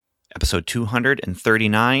episode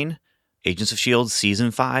 239, Agents of S.H.I.E.L.D. Season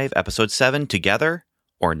 5, Episode 7, Together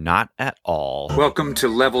or Not at All. Welcome to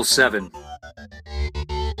Level 7,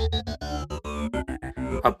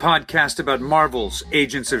 a podcast about Marvel's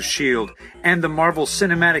Agents of S.H.I.E.L.D. and the Marvel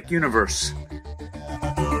Cinematic Universe.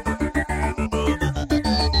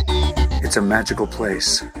 It's a magical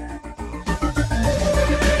place.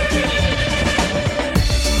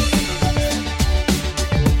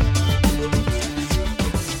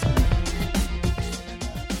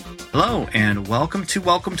 Hello, and welcome to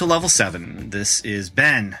Level 7. This is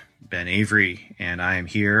Ben Avery, and I am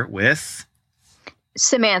here with...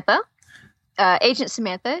 Samantha, Agent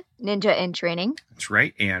Samantha, Ninja in Training. That's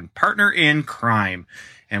right, and partner in crime.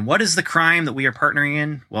 And what is the crime that we are partnering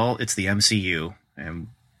in? Well, it's the MCU and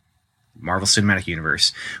Marvel Cinematic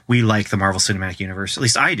Universe. We like the Marvel Cinematic Universe. At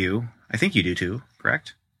least I do. I think you do too,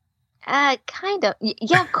 correct? Kind of.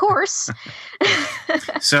 Yeah, of course.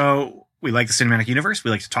 So... we like the cinematic universe.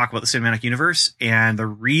 We like to talk about the cinematic universe. And the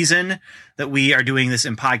reason that we are doing this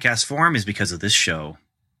in podcast form is because of this show,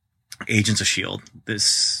 Agents of S.H.I.E.L.D.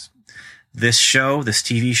 This show, this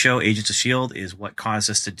TV show, Agents of S.H.I.E.L.D., is what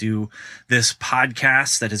caused us to do this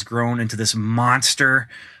podcast that has grown into this monster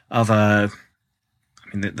of our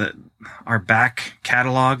back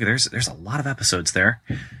catalog. There's a lot of episodes there.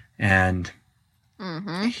 And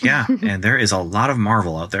yeah, and there is a lot of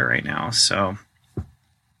Marvel out there right now. So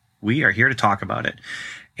we are here to talk about it.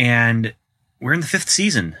 And we're in the 5th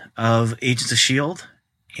season of Agents of S.H.I.E.L.D.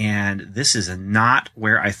 And this is not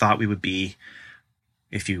where I thought we would be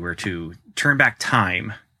if you were to turn back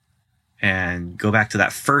time and go back to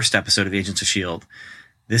that first episode of Agents of S.H.I.E.L.D.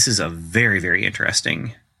 This is a very, very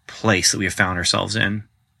interesting place that we have found ourselves in.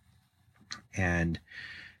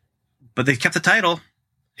 But they've kept the title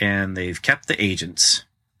and they've kept the agents.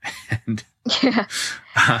 And Yeah.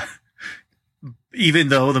 Even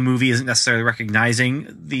though the movie isn't necessarily recognizing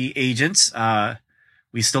the agents,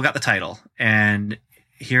 we still got the title. And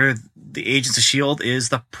here, the Agents of S.H.I.E.L.D. is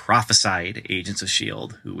the prophesied Agents of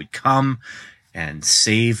S.H.I.E.L.D. who would come and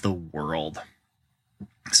save the world.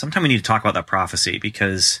 Sometime we need to talk about that prophecy,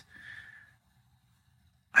 because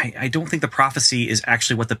I don't think the prophecy is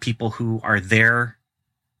actually what the people who are there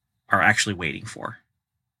are actually waiting for.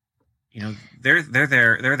 You know, they're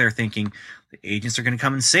there thinking the agents are going to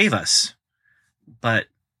come and save us. But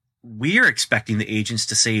we're expecting the agents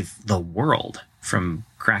to save the world from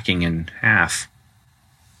cracking in half.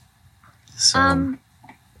 So,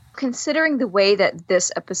 considering the way that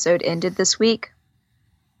this episode ended this week,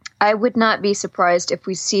 I would not be surprised if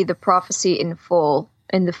we see the prophecy in full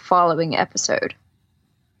in the following episode.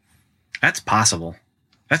 that's possible.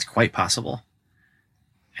 That's quite possible.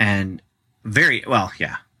 And very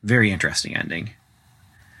interesting ending.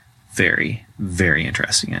 Very, very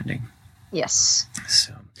interesting ending. Yes.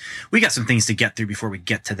 So we got some things to get through before we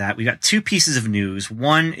get to that. We got 2 pieces of news.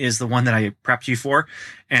 One is the one that I prepped you for,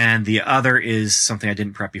 and the other is something I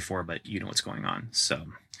didn't prep you for, but you know what's going on. So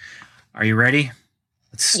are you ready?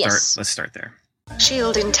 Let's start. Yes. Let's start there.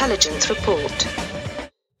 S.H.I.E.L.D. intelligence report.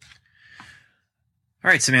 All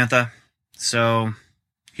right, Samantha. So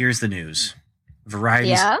here's the news.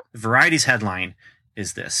 Variety's headline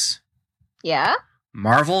is this. Yeah?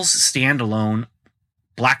 Marvel's standalone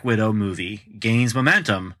Black Widow movie gains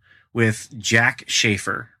momentum with Jack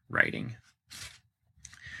Schaefer writing.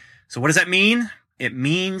 So what does that mean? It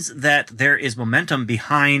means that there is momentum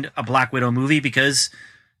behind a Black Widow movie because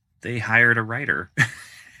they hired a writer.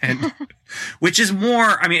 And which is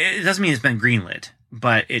more, I mean, it doesn't mean it's been greenlit,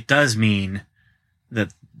 but it does mean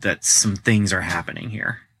that some things are happening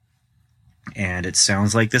here. And it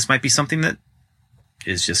sounds like this might be something that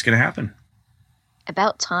is just going to happen.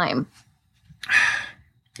 About time.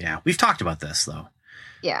 Yeah, we've talked about this, though.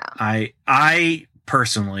 Yeah. I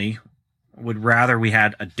personally would rather we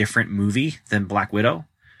had a different movie than Black Widow,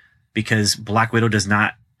 because Black Widow it's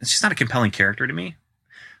just not a compelling character to me.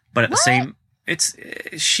 But at the same,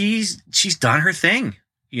 she's done her thing.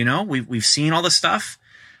 You know, we've seen all the stuff.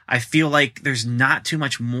 I feel like there's not too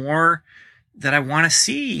much more that I want to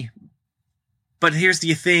see. But here's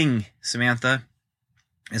the thing, Samantha.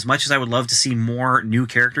 As much as I would love to see more new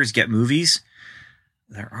characters get movies,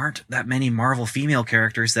 there aren't that many Marvel female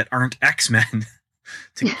characters that aren't X-Men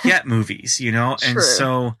to get movies, you know? True. And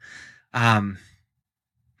so, and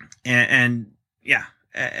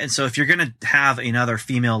so if you're going to have another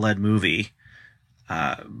female-led movie,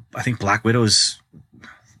 I think Black Widow's,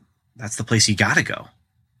 that's the place you got to go.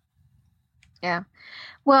 Yeah.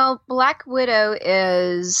 Well, Black Widow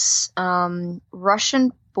is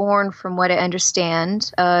Russian-born, from what I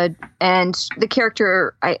understand, and the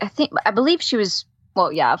character, I believe she was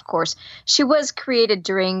well, yeah, of course. She was created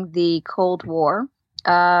during the Cold War,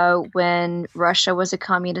 when Russia was a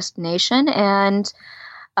communist nation, and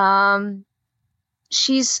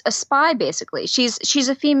she's a spy, basically. She's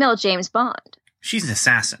a female James Bond. She's an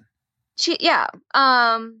assassin.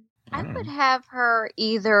 I would have her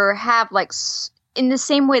either have, like, in the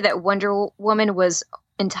same way that Wonder Woman was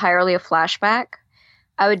entirely a flashback,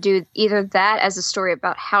 I would do either that as a story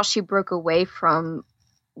about how she broke away from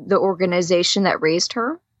the organization that raised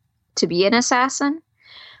her to be an assassin,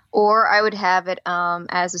 or I would have it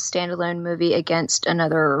as a standalone movie against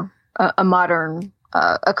another, a modern,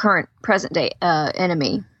 a current present day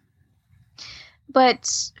enemy.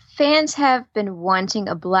 But fans have been wanting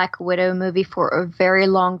a Black Widow movie for a very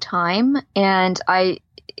long time, and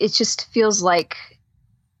it just feels like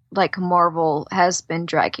Marvel has been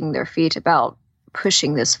dragging their feet about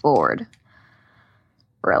pushing this forward.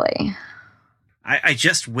 Really. I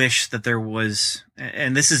just wish that there was,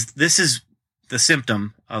 and this is the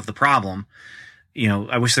symptom of the problem. You know,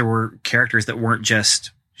 I wish there were characters that weren't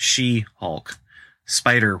just She-Hulk,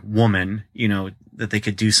 Spider-Woman, you know, that they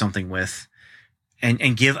could do something with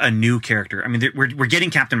and give a new character. I mean, we're getting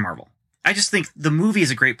Captain Marvel. I just think the movie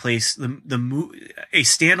is a great place. A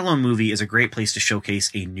standalone movie is a great place to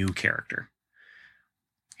showcase a new character.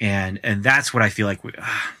 And that's what I feel like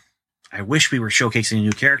I wish we were showcasing a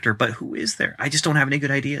new character, but who is there? I just don't have any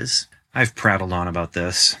good ideas. I've prattled on about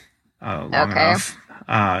this long enough.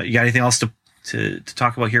 You got anything else to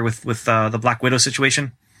talk about here with the Black Widow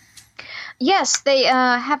situation? Yes, they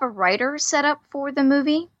have a writer set up for the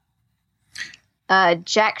movie.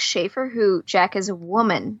 Jack Schaefer, who Jack is a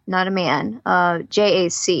woman, not a man.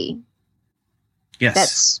 JAC. Yes.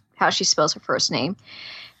 That's how she spells her first name.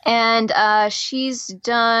 And she's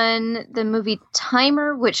done the movie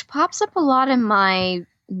Timer, which pops up a lot in my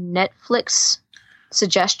Netflix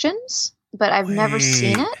suggestions, but I've never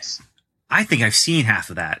seen it. I think I've seen half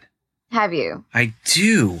of that. Have you? I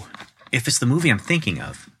do. If it's the movie I'm thinking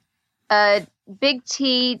of. Big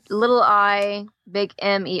T, little I, big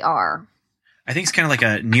MER. I think it's kind of like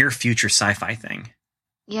a near future sci-fi thing.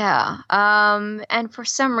 Yeah. And for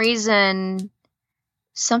some reason,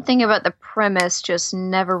 something about the premise just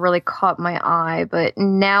never really caught my eye, but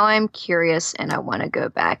now I'm curious and I want to go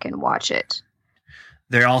back and watch it.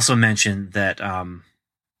 They also mentioned that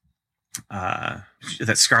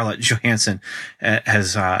that Scarlett Johansson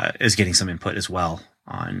is getting some input as well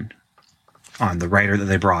on the writer that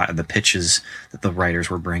they brought and the pitches that the writers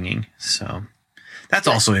were bringing. So that's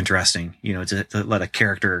also interesting, you know, to let a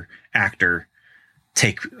character actor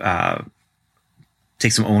take some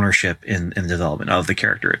ownership in the development of the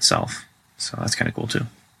character itself. So that's kind of cool too.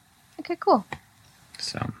 Okay, cool.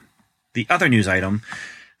 So the other news item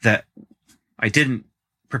that I didn't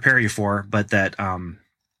prepare you for, but that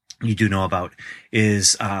you do know about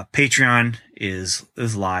is Patreon is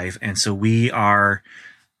live. And so we are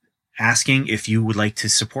asking if you would like to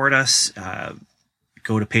support us.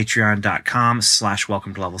 Go to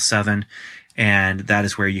patreon.com/welcome to level 7. And that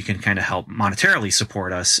is where you can kind of help monetarily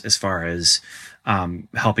support us as far as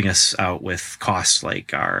helping us out with costs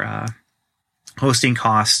like our hosting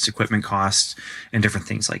costs, equipment costs, and different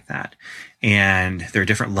things like that. And there are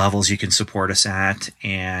different levels you can support us at.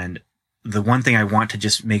 And the one thing I want to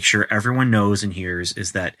just make sure everyone knows and hears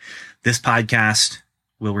is that this podcast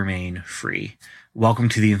will remain free. Welcome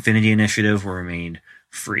to the Infinity Initiative will remain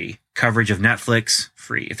free. Coverage of Netflix,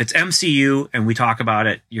 free. If it's MCU and we talk about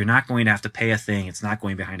it, you're not going to have to pay a thing. It's not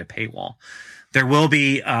going behind a paywall. There will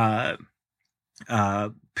be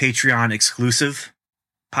Patreon exclusive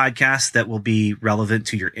podcasts that will be relevant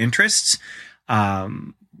to your interests.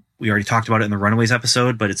 We already talked about it in the Runaways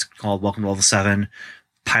episode, but it's called Welcome to Level 7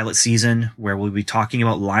 Pilot Season, where we'll be talking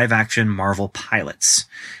about live action Marvel pilots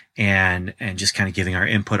and just kind of giving our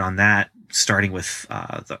input on that, starting with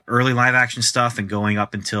the early live action stuff and going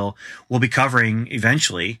up until we'll be covering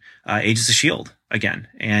eventually Agents of S.H.I.E.L.D. again,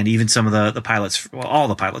 and even some of the pilots, well, all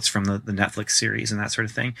the pilots from the Netflix series and that sort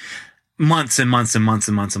of thing. Months and months and months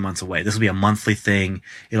and months and months away. This will be a monthly thing.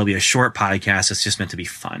 It'll be a short podcast. It's just meant to be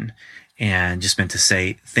fun and just meant to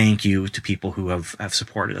say thank you to people who have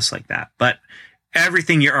supported us like that. But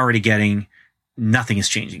everything you're already getting, nothing is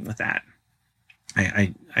changing with that.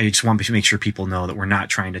 I just want to make sure people know that we're not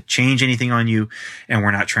trying to change anything on you, and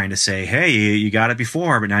we're not trying to say, hey, you got it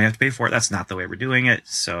before, but now you have to pay for it. That's not the way we're doing it.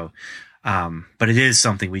 So, but it is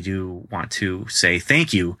something we do want to say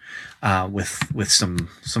thank you, with some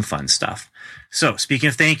fun stuff. So speaking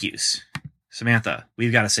of thank yous, Samantha,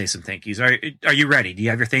 we've got to say some thank yous. Are you ready? Do you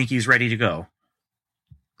have your thank yous ready to go?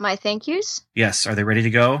 My thank yous? Yes. Are they ready to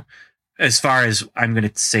go? As far as I'm going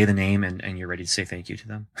to say the name and you're ready to say thank you to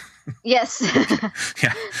them. Yes.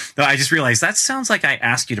 Yeah. No, I just realized that sounds like I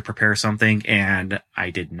asked you to prepare something and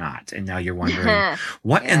I did not. And now you're wondering,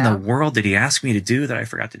 what in the world did he ask me to do that I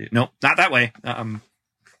forgot to do? Nope, not that way.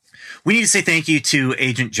 We need to say thank you to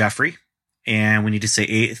Agent Jeffrey, and we need to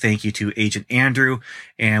say thank you to Agent Andrew,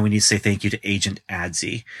 and we need to say thank you to Agent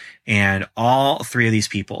Adzi. And all three of these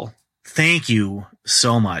people, thank you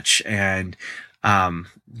so much. And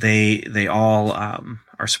they all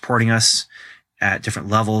are supporting us at different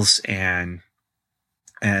levels, and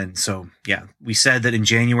so yeah, we said that in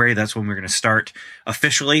January that's when we're going to start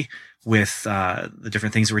officially with the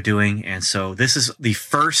different things we're doing. And so this is the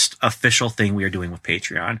first official thing we are doing with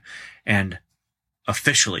Patreon. And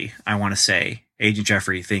officially, I want to say, Agent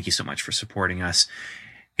Jeffrey, thank you so much for supporting us.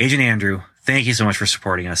 Agent Andrew, thank you so much for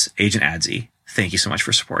supporting us. Agent Adzi, thank you so much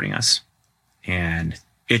for supporting us. And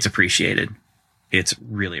it's appreciated. It's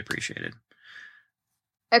really appreciated.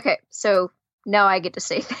 Okay, so now I get to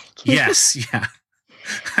say thank you. Yes, yeah.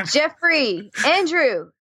 Jeffrey, Andrew,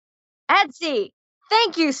 Adzi,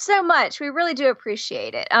 thank you so much. We really do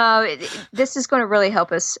appreciate it. This is going to really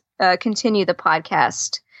help us continue the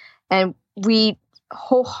podcast, and we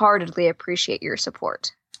wholeheartedly appreciate your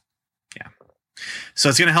support. Yeah. So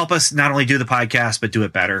it's going to help us not only do the podcast, but do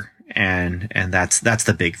it better. And that's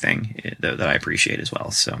the big thing that I appreciate as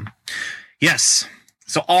well. So yes.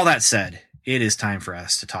 So all that said, it is time for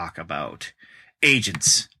us to talk about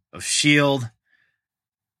Agents of S.H.I.E.L.D.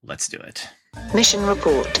 Let's do it. Mission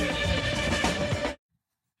report.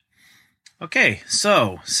 Okay,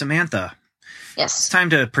 so Samantha, Yes. it's time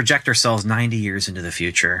to project ourselves 90 years into the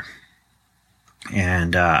future.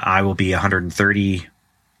 And I will be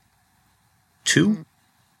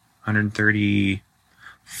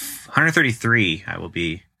 133. I will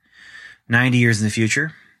be 90 years in the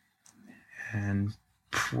future. And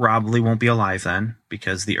probably won't be alive then,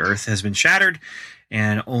 because the Earth has been shattered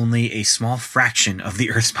and only a small fraction of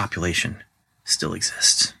the Earth's population still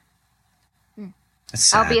exists. That's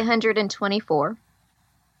sad. I'll be 124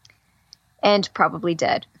 and probably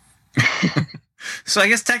dead. So I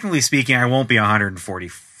guess technically speaking, I won't be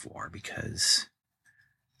 144 because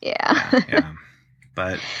Yeah.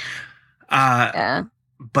 But Yeah.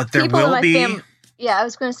 but there People in will my be Yeah, I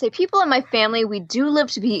was going to say, people in my family, we do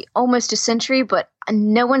live to be almost a century, but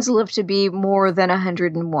no one's lived to be more than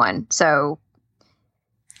 101. So,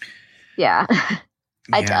 yeah,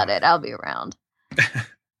 I doubt it. I'll be around.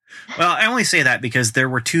 Well, I only say that because there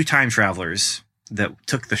were two time travelers that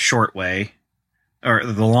took the short way, or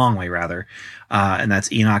the long way rather, and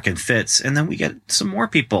that's Enoch and Fitz. And then we get some more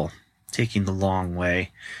people taking the long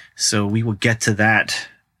way. So we will get to that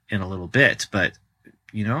in a little bit. But,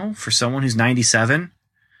 you know, for someone who's 97,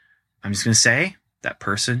 I'm just going to say that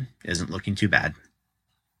person isn't looking too bad.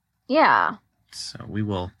 Yeah. So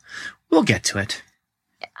we'll get to it.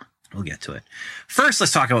 Yeah. We'll get to it. First,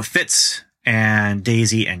 let's talk about Fitz and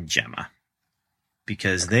Daisy and Gemma,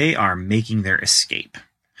 because they are making their escape.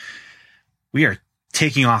 We are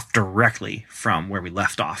taking off directly from where we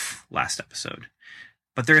left off last episode.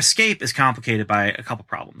 But their escape is complicated by a couple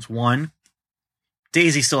problems. One,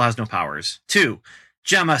 Daisy still has no powers. Two,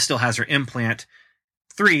 Gemma still has her implant.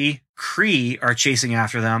 3, Kree are chasing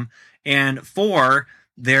after them. And 4,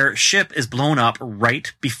 their ship is blown up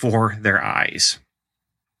right before their eyes.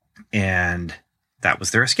 And that was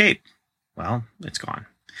their escape. Well, it's gone.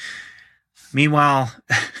 Meanwhile,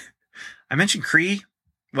 I mentioned Kree.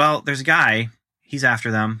 Well, there's a guy. He's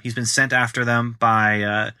after them. He's been sent after them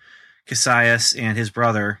by Cassius and his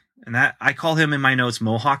brother. And that I call him in my notes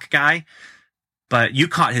Mohawk Guy. But you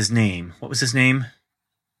caught his name. What was his name?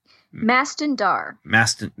 Mastendar.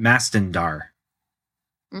 Mastendar.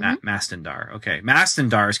 Mm-hmm. Mastendar. Okay.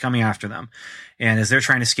 Mastendar is coming after them. And as they're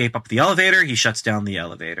trying to escape up the elevator, he shuts down the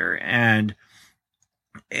elevator. And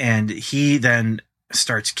he then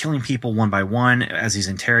starts killing people one by one as he's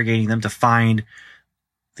interrogating them to find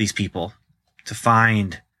these people, to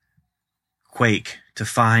find Quake, to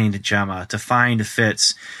find Gemma, to find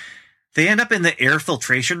Fitz. They end up in the air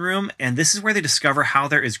filtration room, and this is where they discover how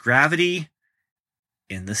there is gravity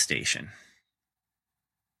in the station.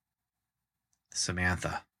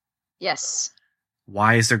 Samantha. Yes.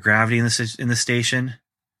 Why is there gravity in the station?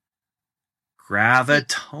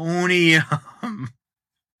 Gravitonium.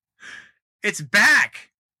 It's back.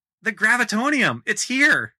 The gravitonium. It's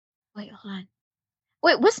here. Wait, hold on.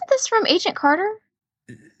 Wait, wasn't this from Agent Carter?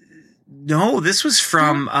 No, this was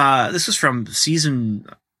from season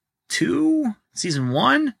 2, season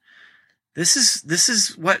 1. This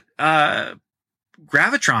is what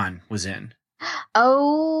Gravitron was in.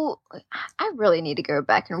 Oh, I really need to go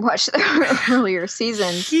back and watch the earlier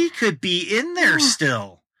seasons. He could be in there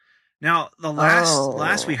still. Now, the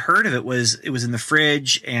last we heard of it was in the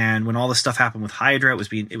fridge, and when all the stuff happened with Hydra,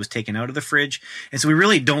 it was taken out of the fridge, and so we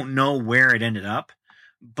really don't know where it ended up.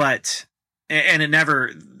 But they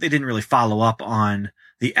didn't really follow up on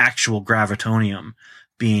the actual gravitonium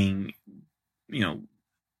being,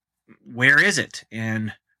 where is it?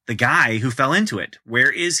 And the guy who fell into it,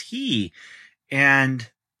 where is he? And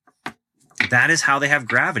that is how they have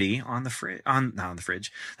gravity on the fridge. Not on the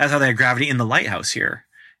fridge. That's how they have gravity in the lighthouse here.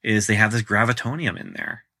 Is they have this gravitonium in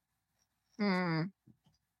there.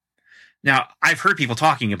 Now, I've heard people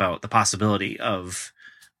talking about the possibility of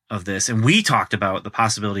this, and we talked about the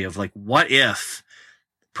possibility of, like, what if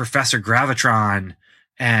Professor Gravitron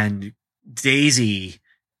and Daisy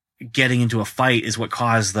getting into a fight is what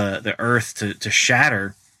caused the Earth to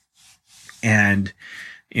shatter, and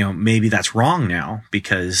maybe that's wrong now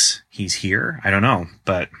because he's here. I don't know,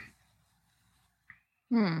 but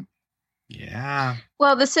yeah.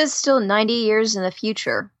 Well, this is still 90 years in the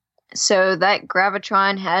future. So that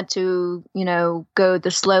Gravitron had to, go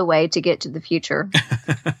the slow way to get to the future.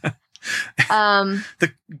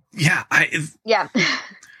 Yeah.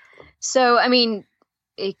 So, I mean,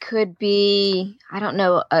 it could be, I don't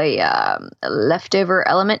know, a leftover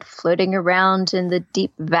element floating around in the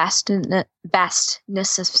deep vastness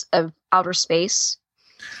of outer space.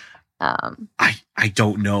 I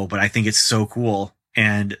don't know, but I think it's so cool.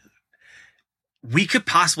 And we could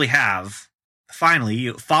possibly have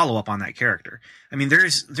finally follow up on that character. I mean,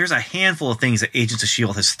 there's a handful of things that Agents of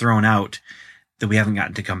S.H.I.E.L.D. has thrown out that we haven't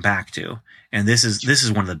gotten to come back to. And this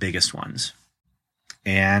is one of the biggest ones.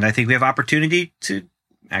 And I think we have opportunity to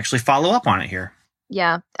actually follow up on it here.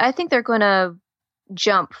 Yeah, I think they're going to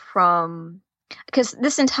jump from, because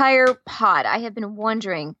this entire pod, I have been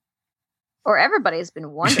wondering, or everybody's been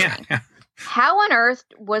wondering, how on earth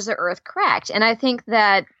was the Earth cracked? And I think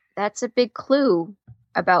that's a big clue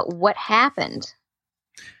about what happened.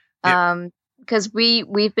 Because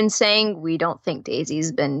we've been saying we don't think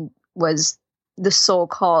Daisy's was the sole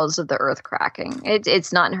cause of the Earth cracking.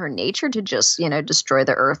 It's not in her nature to just, destroy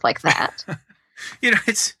the Earth like that.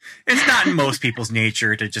 It's not in most people's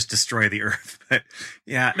nature to just destroy the Earth. But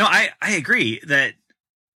yeah, no, I agree that,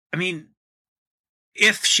 I mean,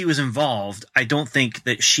 if she was involved, I don't think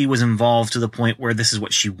that she was involved to the point where this is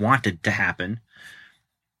what she wanted to happen.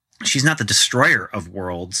 She's not the destroyer of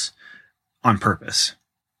worlds on purpose.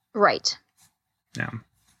 Right. Yeah.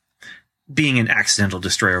 Being an accidental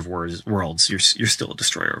destroyer of worlds, you're still a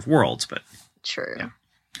destroyer of worlds, but true. Yeah.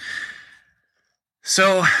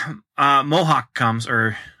 So, Mohawk comes,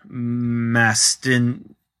 or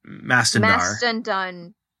Mastodon. Let's just go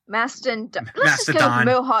with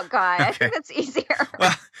Mohawk guy. Okay. I think that's easier.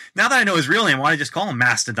 Well, now that I know his real name, why don't I just call him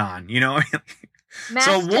Mastodon?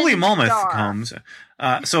 So Woolly Mammoth comes.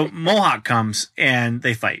 So Mohawk comes and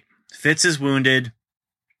they fight. Fitz is wounded,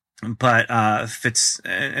 but Fitz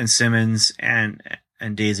and Simmons and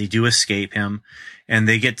Daisy do escape him, and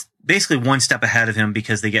they get basically one step ahead of him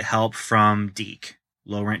because they get help from Deke,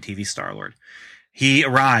 low-rent TV Star-Lord. He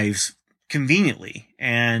arrives conveniently,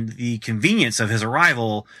 and the convenience of his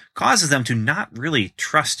arrival causes them to not really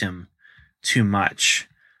trust him too much,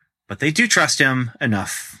 but they do trust him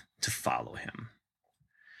enough to follow him.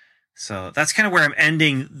 So that's kind of where I'm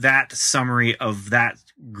ending that summary of that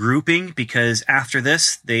grouping, because after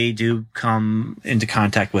this, they do come into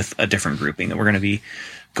contact with a different grouping that we're going to be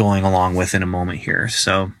going along with in a moment here.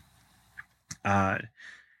 So,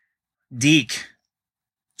 Deke,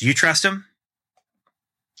 do you trust him?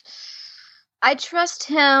 I trust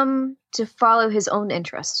him to follow his own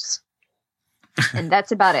interests. And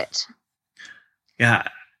that's about it. Yeah.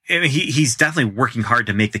 I mean, he's definitely working hard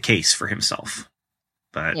to make the case for himself.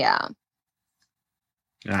 But yeah.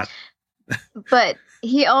 But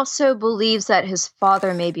he also believes that his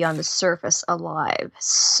father may be on the surface alive.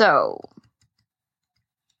 So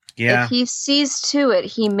if he sees to it,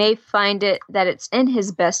 he may find it that it's in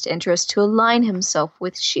his best interest to align himself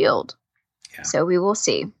with S.H.I.E.L.D. Yeah. So we will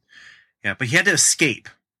see. Yeah, but he had to escape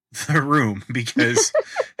the room because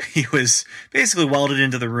he was basically welded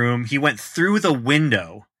into the room. He went through the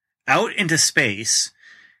window out into space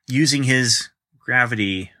using his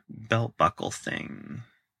gravity belt buckle thing.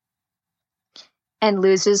 And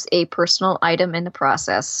loses a personal item in the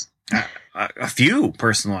process. A few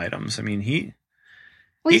personal items. I mean, he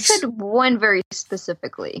said one very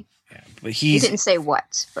specifically. Yeah, but he didn't say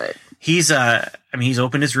what, but he's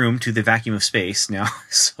opened his room to the vacuum of space now,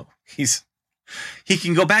 so he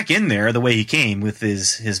can go back in there the way he came with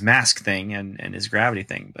his mask thing and his gravity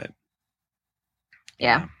thing, but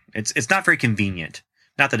yeah. It's not very convenient.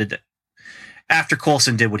 Not that it after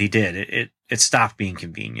Coulson did what he did, it stopped being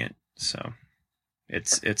convenient. So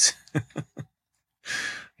it's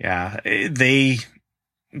yeah, they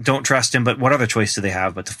don't trust him, but what other choice do they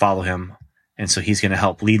have but to follow him? And so he's going to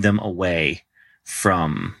help lead them away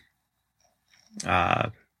from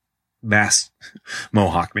Mass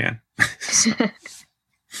Mohawk Man.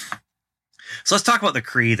 So let's talk about the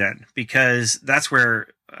Kree then, because that's where,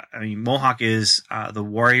 Mohawk is the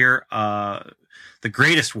warrior, the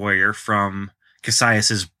greatest warrior from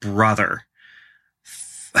Cassius's brother,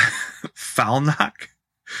 Falnok.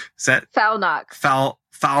 Is that Falnok?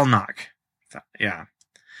 Falnok. Yeah.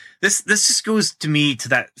 This just goes to me to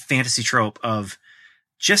that fantasy trope of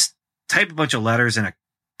just type a bunch of letters and a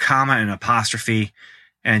comma and an apostrophe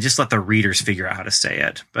and just let the readers figure out how to say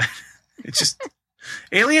it. But it's just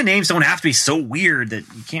alien names don't have to be so weird that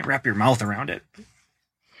you can't wrap your mouth around it.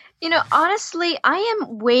 Honestly, I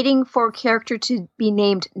am waiting for a character to be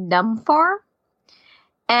named Numfar.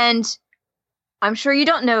 And I'm sure you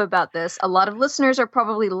don't know about this. A lot of listeners are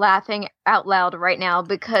probably laughing out loud right now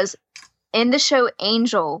because in the show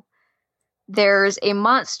Angel, there's a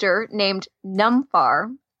monster named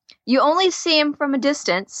Numfar. You only see him from a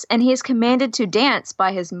distance, and he is commanded to dance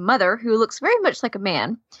by his mother, who looks very much like a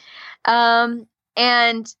man. And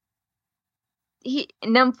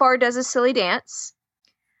Numfar does a silly dance.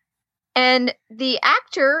 And the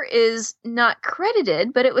actor is not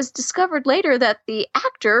credited, but it was discovered later that the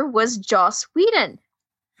actor was Joss Whedon.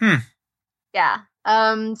 Yeah.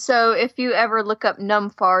 So if you ever look up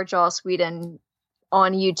Numfar Joss Whedon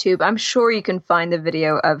on YouTube, I'm sure you can find the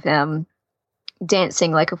video of him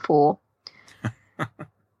dancing like a fool.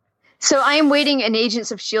 So I am waiting in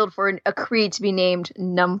Agents of S.H.I.E.L.D. for a Kree to be named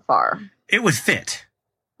Numfar. It would fit.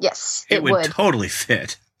 Yes, it would totally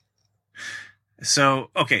fit. So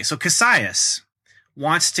Cassius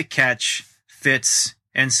wants to catch Fitz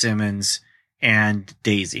and Simmons and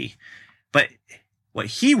Daisy. But what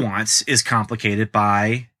he wants is complicated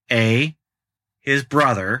by A, his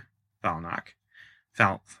brother, Falnok,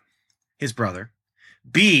 his brother,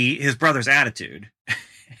 B, his brother's attitude,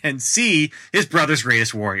 and C, his brother's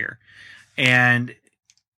greatest warrior. And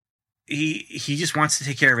he just wants to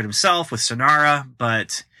take care of it himself with Sonara,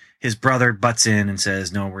 but his brother butts in and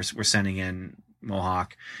says, no, we're sending in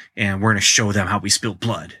Mohawk, and we're going to show them how we spill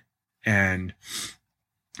blood. And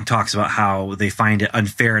talks about how they find it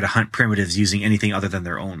unfair to hunt primitives using anything other than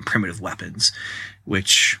their own primitive weapons,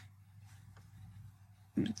 which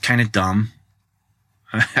kind of dumb.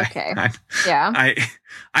 Okay. Yeah.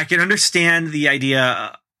 I can understand the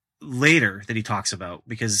idea later that he talks about,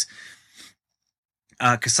 because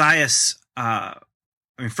Cassius,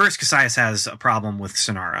 first Cassius has a problem with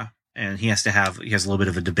Sonara, and he has a little bit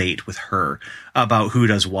of a debate with her about who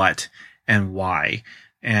does what and why.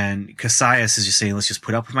 And Cassius is just saying, let's just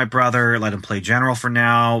put up with my brother, let him play general for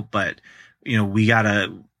now. But, we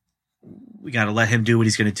gotta let him do what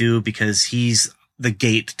he's going to do, because he's the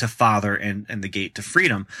gate to father and the gate to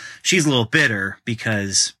freedom. She's a little bitter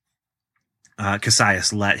because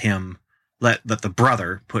Cassius let the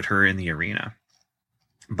brother put her in the arena.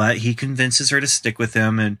 But he convinces her to stick with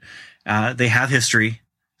him, and they have history.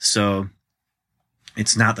 So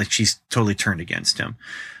it's not like she's totally turned against him.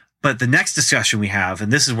 But the next discussion we have,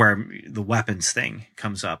 and this is where the weapons thing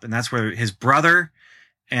comes up, and that's where his brother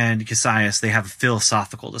and Cassius, they have a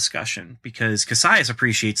philosophical discussion, because Cassius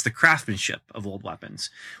appreciates the craftsmanship of old weapons,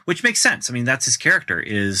 which makes sense. That's his character,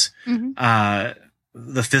 is the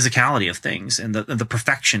physicality of things and the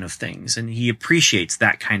perfection of things, and he appreciates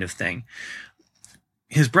that kind of thing.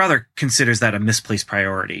 His brother considers that a misplaced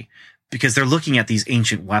priority, because they're looking at these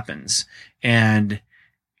ancient weapons, and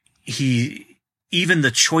even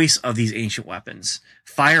the choice of these ancient weapons,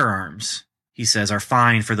 firearms, he says, are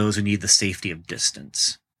fine for those who need the safety of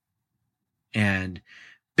distance. And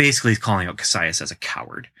basically he's calling out Cassius as a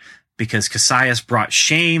coward, because Cassius brought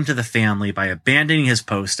shame to the family by abandoning his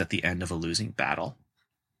post at the end of a losing battle.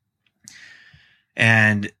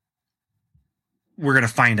 And we're going to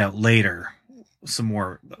find out later some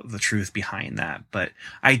more of the truth behind that. But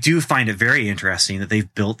I do find it very interesting that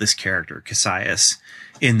they've built this character, Cassius,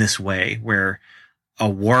 in this way, where a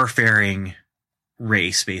warfaring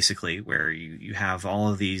race, basically, where you have all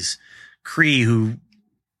of these Kree who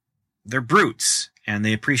they're brutes and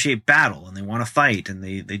they appreciate battle and they want to fight and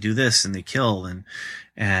they do this and they kill,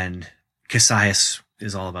 and Cassius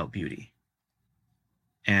is all about beauty.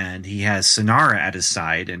 And he has Sonara at his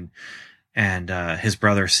side, and his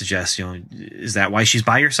brother suggests, is that why she's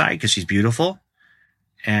by your side? Because she's beautiful?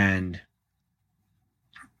 And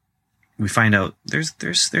we find out there's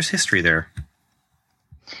history there.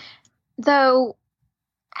 Though,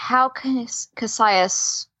 how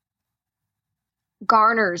Cassius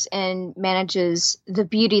garners and manages the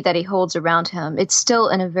beauty that he holds around him. It's still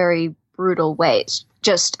in a very brutal way. It's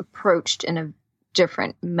just approached in a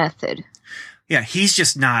different method. Yeah, he's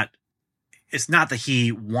just not. It's not that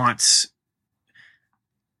he wants.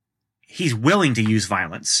 He's willing to use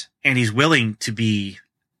violence, and he's willing to be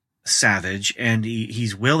savage, and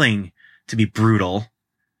he's willing to be brutal,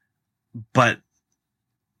 but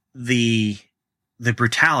the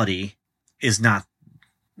brutality is not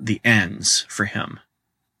the ends for him,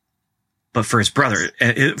 but for his brother,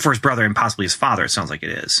 and possibly his father, it sounds like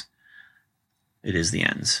it is. It is the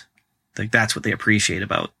ends. Like, that's what they appreciate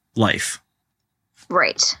about life.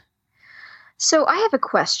 Right. So I have a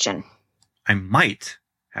question. I might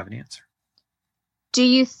have an answer. Do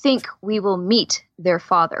you think we will meet their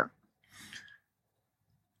father?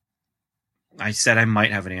 I said I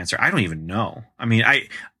might have an answer. I don't even know. I mean,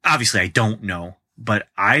 obviously I don't know, but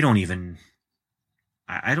I don't even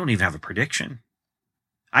have a prediction.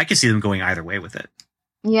 I can see them going either way with it.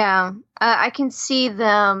 Yeah, I can see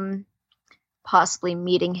them possibly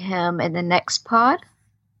meeting him in the next pod.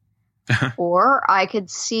 Or I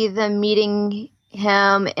could see them meeting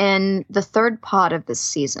him in the third pod of this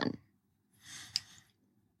season.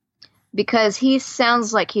 Because he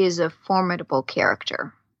sounds like he is a formidable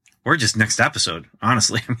character. Or just next episode,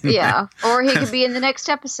 honestly. I mean, yeah, or he could be in the next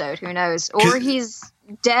episode, who knows? Or he's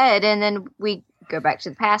dead, and then we go back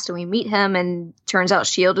to the past and we meet him, and turns out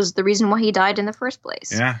S.H.I.E.L.D. is the reason why he died in the first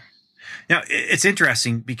place. Yeah. Now, it's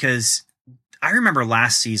interesting because I remember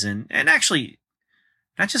last season, and actually,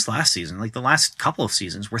 not just last season, like the last couple of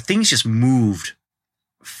seasons, where things just moved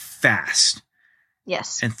fast.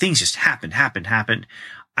 Yes. And things just happened.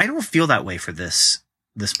 I don't feel that way for this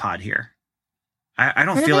pod here. I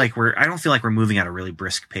don't feel like we're moving at a really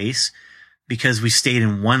brisk pace because we stayed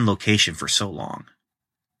in one location for so long.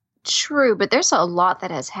 True, but there's a lot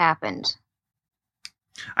that has happened.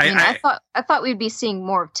 I thought we'd be seeing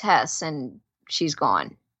more of Tess, and she's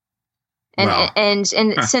gone. And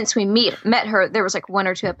since we met her, there was like 1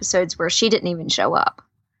 or 2 episodes where she didn't even show up.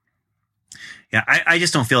 Yeah, I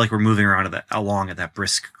just don't feel like we're moving along at that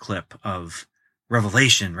brisk clip of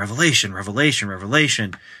revelation, and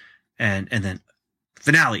then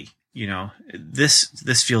finale. You know,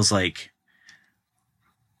 this feels like,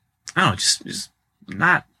 I don't know, just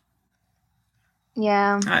not.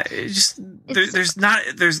 Yeah.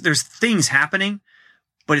 There's things happening,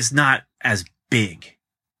 but it's not as big.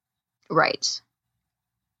 Right.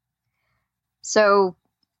 So,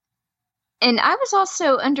 and I was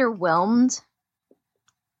also underwhelmed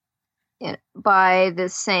by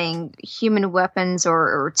this saying human weapons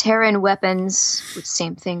or Terran weapons, which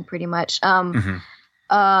same thing pretty much, are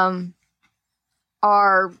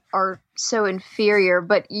so inferior,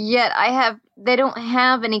 but yet they don't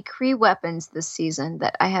have any Kree weapons this season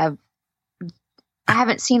that I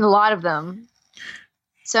haven't seen a lot of them.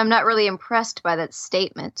 So I'm not really impressed by that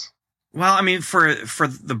statement. Well, I mean, for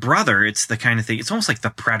the brother, it's the kind of thing, it's almost like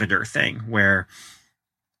the Predator thing where,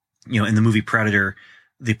 you know, in the movie Predator,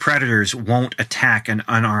 the predators won't attack an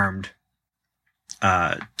unarmed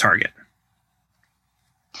target.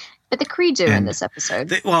 But the Kree do in this episode.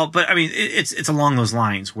 But I mean, it's along those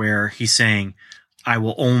lines where he's saying,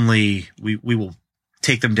 we will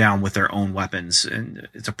take them down with their own weapons. And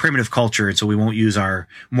it's a primitive culture, and so we won't use our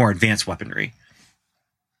more advanced weaponry.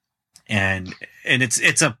 And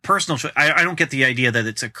it's a personal choice. I don't get the idea that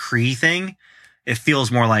it's a Kree thing. It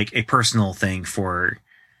feels more like a personal thing for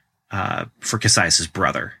Cassius's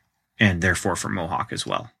brother, and therefore for Mohawk as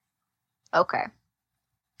well. Okay.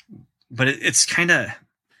 But it's kind of,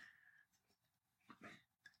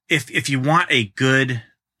 if you want a good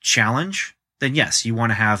challenge, then yes, you want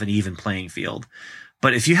to have an even playing field.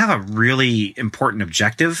 But if you have a really important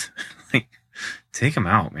objective, like, take them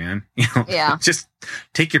out, man. You know, yeah. Just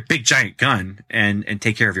take your big giant gun and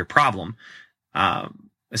take care of your problem,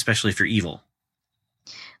 especially if you're evil.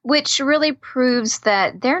 Which really proves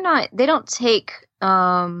that they don't take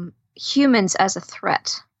humans as a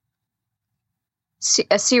threat,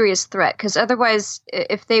 a serious threat. Because otherwise,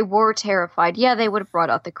 if they were terrified, they would have brought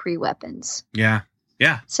out the Kree weapons. Yeah.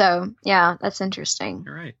 So, yeah, that's interesting.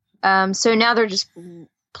 You're right. So now they're just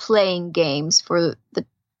playing games for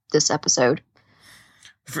this episode.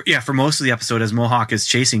 For most of the episode, as Mohawk is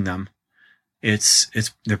chasing them,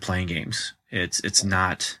 they're playing games. It's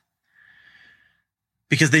not,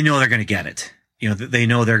 because they know they're going to get it. You know, they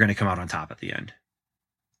know they're going to come out on top at the end.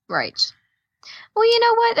 Right. Well, you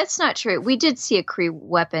know what? That's not true. We did see a Kree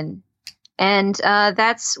weapon, and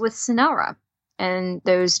that's with Sinara and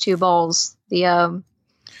those 2 balls.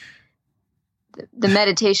 the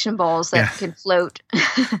meditation balls that can float.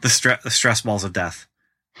 The stress balls of death.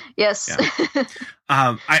 Yes. Yeah.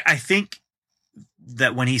 I think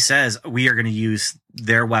that when he says we are going to use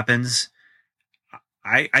their weapons,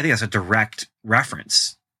 I think that's a direct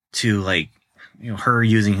reference to, like, you know, her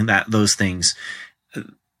using those things.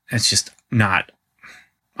 It's just not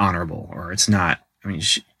honorable, or it's not. I mean,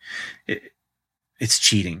 it's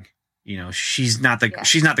cheating. You know, she's not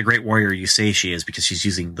the great warrior you say she is, because she's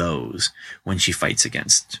using those when she fights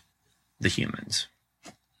against the humans.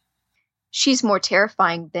 She's more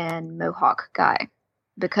terrifying than Mohawk Guy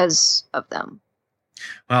because of them.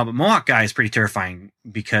 Well, but Mohawk Guy is pretty terrifying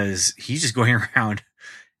because he's just going around.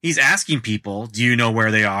 He's asking people, do you know where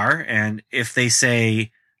they are? And if they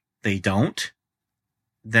say they don't,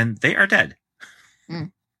 then they are dead.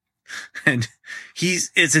 Mm. And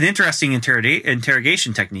it's an interesting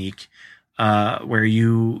interrogation technique, where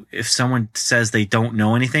if someone says they don't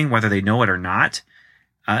know anything, whether they know it or not,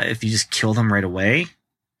 if you just kill them right away,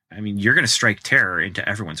 I mean, you're going to strike terror into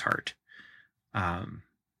everyone's heart.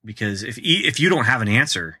 Because if you don't have an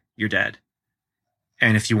answer, you're dead.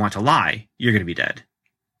 And if you want to lie, you're going to be dead.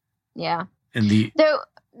 Yeah. And though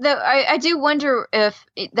I do wonder if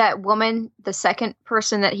that woman, the second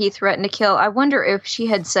person that he threatened to kill, I wonder if she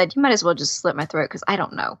had said, you might as well just slit my throat, because I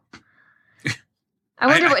don't know. I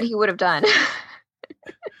wonder what he would have done.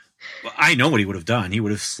 Well, I know what he would have done. He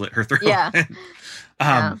would have slit her throat. Yeah.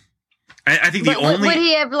 I think would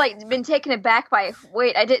he have, like, been taken aback by,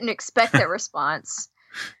 wait, I didn't expect that response.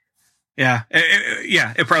 Yeah.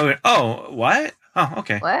 It probably, oh, what? Oh,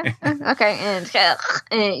 okay. What? Okay. And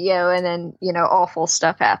and then, awful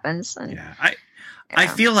stuff happens. And, I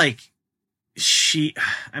feel like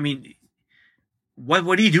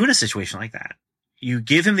what do you do in a situation like that? You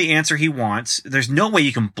give him the answer he wants. There's no way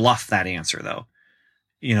you can bluff that answer, though.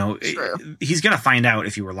 True. He's going to find out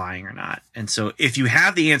if you were lying or not. And so if you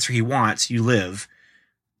have the answer he wants, you live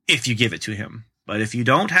if you give it to him. But if you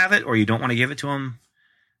don't have it, or you don't want to give it to him,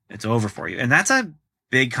 it's over for you. And that's a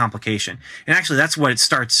big complication. And actually, that's what it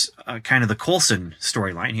starts kind of the Coulson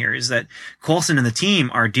storyline here, is that Coulson and the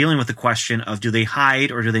team are dealing with the question of, do they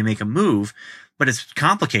hide or do they make a move? But it's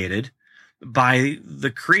complicated by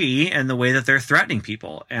the Kree and the way that they're threatening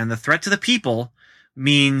people. And the threat to the people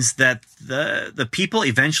means that the people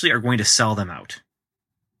eventually are going to sell them out.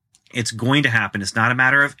 It's going to happen. It's not a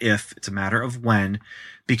matter of if, it's a matter of when,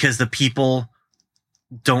 because the people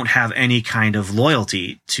don't have any kind of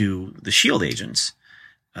loyalty to the SHIELD agents.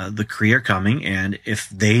 The Kree are coming, and if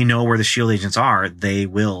they know where the SHIELD agents are, they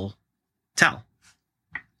will tell.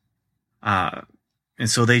 And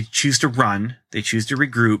so they choose to run, they choose to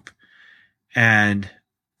regroup, and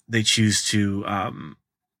they choose to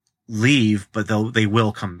leave, but they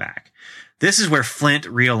will come back. This is where Flint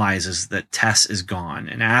realizes that Tess is gone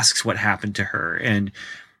and asks what happened to her. And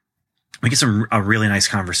we get a really nice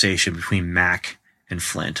conversation between Mac and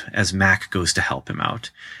Flint as Mac goes to help him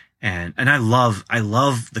out. And I love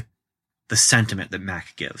the sentiment that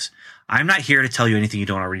Mac gives. I'm not here to tell you anything you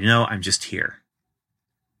don't already know. I'm just here.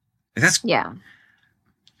 That's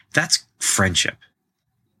friendship.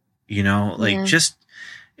 I'm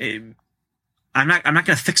not going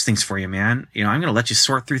to fix things for you, man. I'm going to let you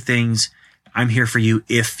sort through things. I'm here for you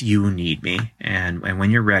if you need me. And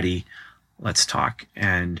when you're ready, let's talk.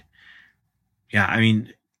 And yeah, I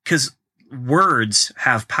mean, because words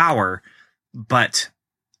have power, but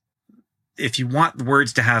if you want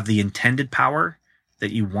words to have the intended power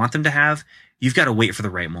that you want them to have, you've got to wait for the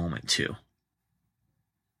right moment too.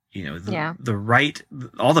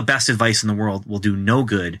 All the best advice in the world will do no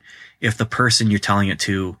good if the person you're telling it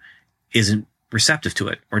to isn't receptive to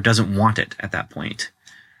it or doesn't want it at that point.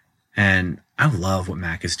 And I love what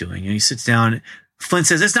Mac is doing. He sits down, Flint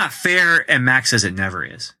says, it's not fair. And Mac says it never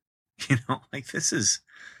is. This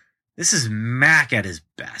is Mac at his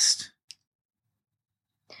best.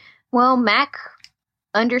 Well, Mac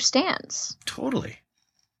understands. Totally.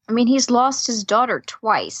 I mean, he's lost his daughter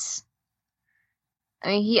twice. I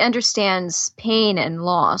mean, he understands pain and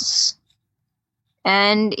loss.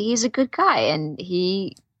 And he's a good guy, and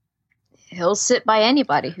he'll sit by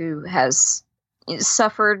anybody who has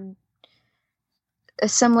suffered a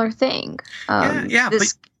similar thing. But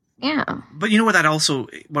you know what that also,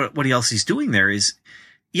 what else he's doing there is,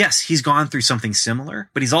 yes, he's gone through something similar,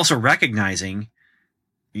 but he's also recognizing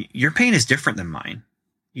your pain is different than mine,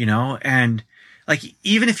 and like,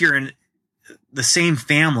 even if you're in the same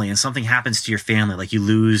family and something happens to your family, like you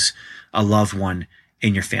lose a loved one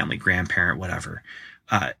in your family, grandparent, whatever,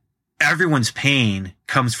 everyone's pain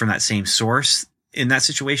comes from that same source in that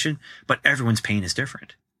situation, but everyone's pain is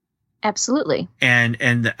different. Absolutely. And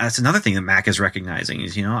that's another thing that Mac is recognizing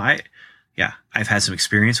is, yeah, I've had some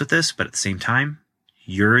experience with this, but at the same time,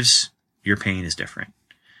 your pain is different.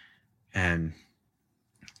 And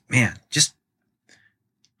man, just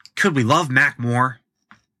could we love Mac more?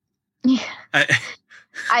 Yeah.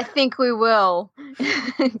 I think we will.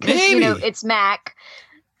 Maybe. It's Mac.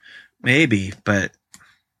 Maybe, but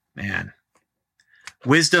man,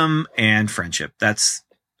 wisdom and friendship. That's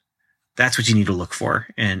what you need to look for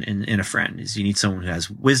in a friend. Is you need someone who has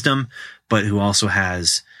wisdom, but who also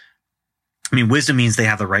has, wisdom means they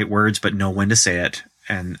have the right words, but know when to say it,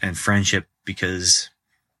 and friendship because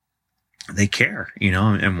they care,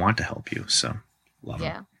 and want to help you. So love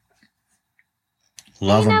them.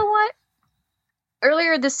 Love them. You know what?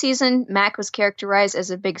 Earlier this season, Mac was characterized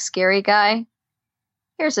as a big scary guy.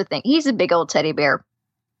 Here's the thing. He's a big old teddy bear.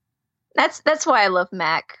 That's why I love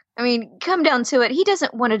Mac. Come down to it. He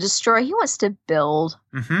doesn't want to destroy. He wants to build.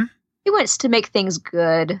 Mm-hmm. He wants to make things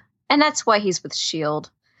good. And that's why he's with S.H.I.E.L.D.,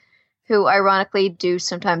 who ironically do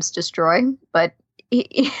sometimes destroy. But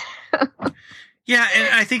yeah,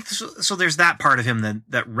 and I think so there's that part of him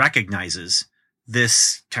that recognizes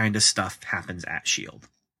this kind of stuff happens at S.H.I.E.L.D.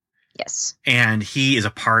 Yes. And he is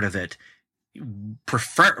a part of it,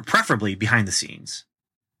 preferably behind the scenes.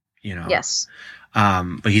 Yes.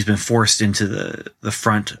 But he's been forced into the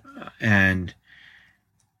front, and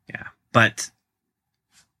yeah. But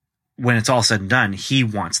when it's all said and done, he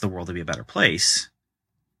wants the world to be a better place,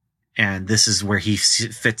 and this is where he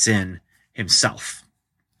fits in himself,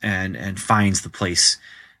 and finds the place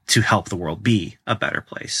to help the world be a better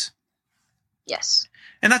place. Yes.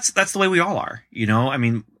 And that's the way we all are.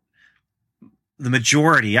 The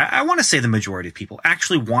majority, I want to say the majority of people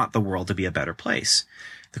actually want the world to be a better place.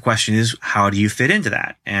 The question is, how do you fit into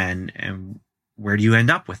that? And where do you end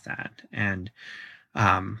up with that? And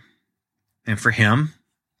for him,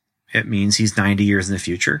 it means he's 90 years in the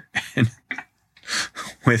future and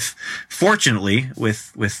fortunately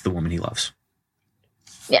with the woman he loves.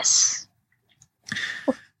 Yes.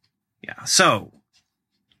 Yeah. So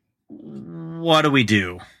what do we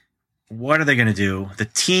do? What are they going to do? The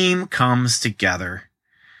team comes together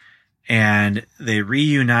and they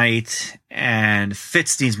reunite, and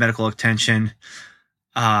Fitz needs medical attention.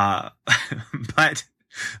 But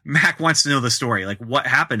Mac wants to know the story. Like, what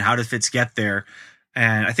happened? How did Fitz get there?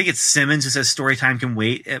 And I think it's Simmons who says story time can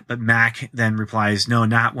wait. But Mac then replies, no,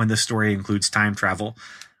 not when the story includes time travel.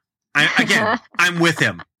 I'm with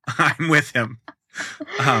him. I'm with him.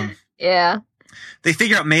 Yeah. They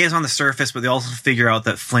figure out May is on the surface, but they also figure out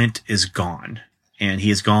that Flint is gone, and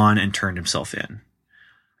he is gone and turned himself in.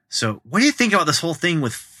 So what do you think about this whole thing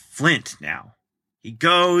with Flint now? He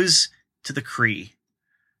goes to the Kree.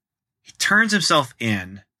 He turns himself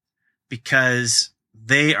in because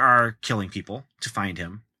they are killing people to find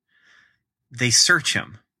him. They search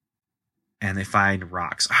him and they find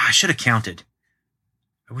rocks. I should have counted.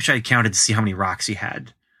 I wish I had counted to see how many rocks he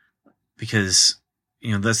had, because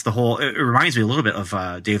that's the whole, it reminds me a little bit of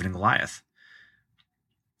David and Goliath.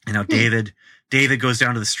 David goes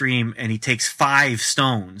down to the stream and he takes 5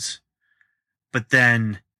 stones, but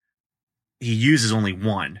then he uses only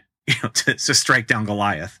 1, to strike down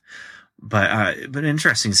Goliath. But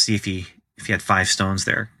interesting to see if he had 5 stones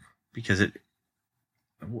there, because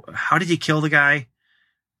how did he kill the guy?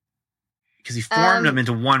 Because he formed him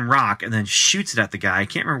into 1 rock and then shoots it at the guy. I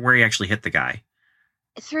can't remember where he actually hit the guy.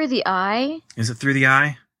 Through the eye. Is it through the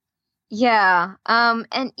eye? Yeah.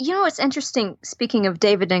 And what's interesting, speaking of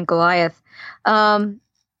David and Goliath, I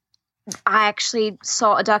actually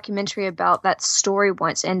saw a documentary about that story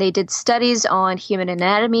once, and they did studies on human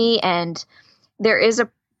anatomy, and there is a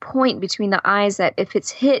point between the eyes that if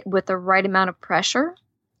it's hit with the right amount of pressure,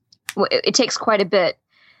 it takes quite a bit,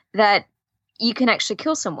 that you can actually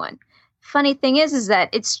kill someone. Funny thing is that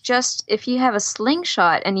it's just, if you have a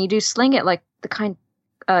slingshot and you do sling it like the kind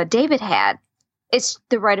David had, it's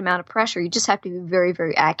the right amount of pressure. You just have to be very,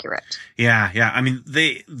 very accurate. Yeah.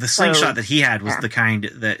 The slingshot that he had was the kind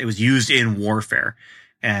that it was used in warfare,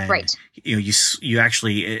 and right. You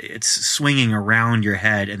actually, it's swinging around your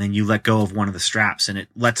head, and then you let go of one of the straps, and it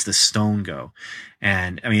lets the stone go.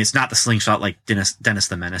 And it's not the slingshot like Dennis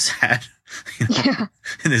the Menace had,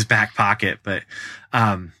 in his back pocket. But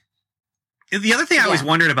the other thing I always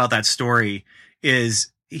wondered about that story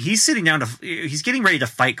is, he's sitting down he's getting ready to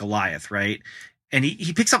fight Goliath, right? And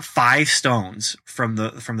he picks up 5 stones from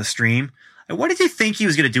the stream. And what did you think he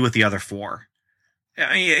was going to do with the other 4?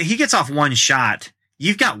 He gets off 1 shot.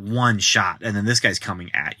 You've got 1 shot, and then this guy's coming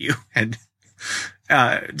at you. And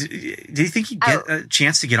do you think he'd get a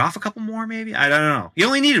chance to get off a couple more? Maybe, I don't know. You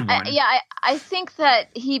only needed 1. I think that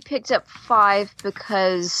he picked up 5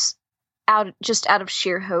 because out of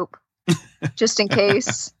sheer hope. just in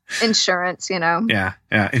case. Insurance, Yeah.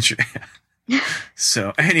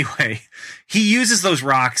 So anyway, he uses those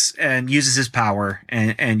rocks and uses his power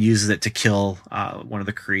and uses it to kill one of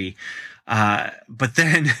the Kree. But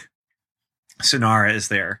then Sonara is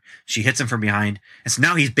there. She hits him from behind, and so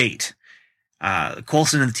now he's bait.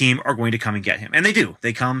 Coulson and the team are going to come and get him, and they do.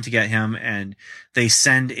 They come to get him, and they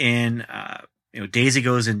send in. Daisy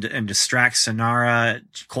goes and distracts Sonara.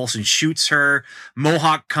 Coulson shoots her.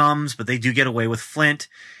 Mohawk comes, but they do get away with Flint.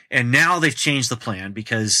 And now they've changed the plan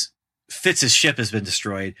because Fitz's ship has been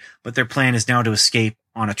destroyed, but their plan is now to escape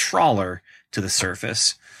on a trawler to the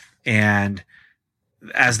surface. And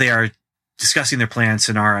as they are discussing their plan,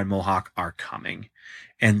 Sonara and Mohawk are coming.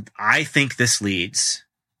 And I think this leads,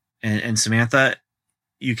 and Samantha,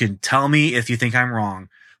 you can tell me if you think I'm wrong,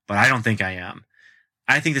 but I don't think I am.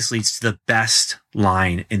 I think this leads to the best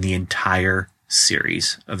line in the entire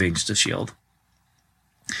series of Agents of S.H.I.E.L.D.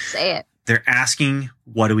 Say it. They're asking,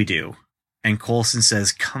 what do we do? And Coulson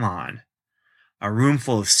says, come on. A room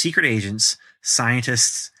full of secret agents,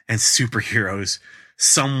 scientists, and superheroes.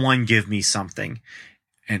 Someone give me something.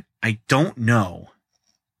 And I don't know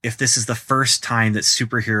if this is the first time that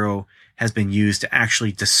superhero has been used to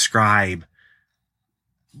actually describe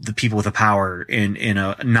the people with the power in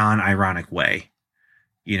a non-ironic way.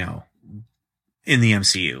 In the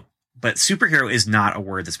MCU. But superhero is not a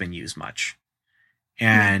word that's been used much.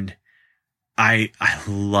 And I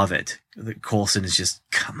love it. Coulson is just,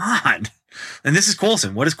 come on. And this is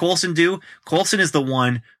Coulson. What does Coulson do? Coulson is the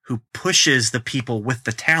one who pushes the people with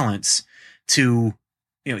the talents to,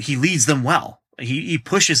 he leads them well. He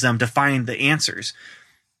pushes them to find the answers.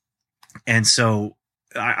 And so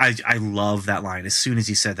I love that line. As soon as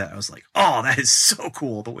he said that, I was like, oh, that is so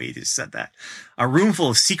cool the way he just said that. A room full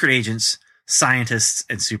of secret agents, scientists,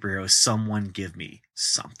 and superheroes. Someone give me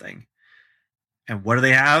something. And what do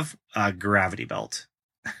they have? A gravity belt.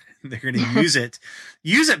 They're going to use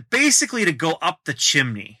it basically to go up the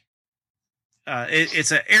chimney.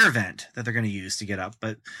 It's an air vent that they're going to use to get up,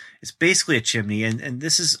 but it's basically a chimney. And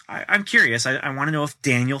this is, I'm curious. I want to know if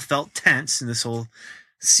Daniel felt tense in this whole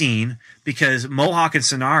scene, because Mohawk and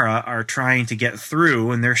Sonara are trying to get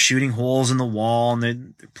through, and they're shooting holes in the wall, and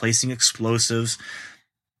they're placing explosives.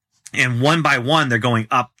 And one by one, they're going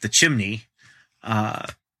up the chimney,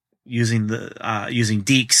 using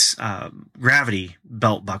Deke's gravity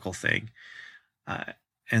belt buckle thing,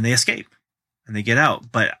 and they escape and they get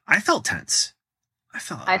out. But I felt tense. I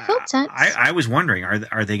felt tense. I was wondering,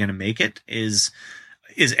 are they going to make it? Is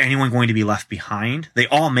anyone going to be left behind? They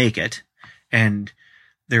all make it, and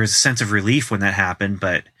there was a sense of relief when that happened.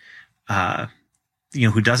 But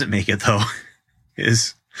who doesn't make it though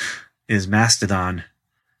is Mastodon.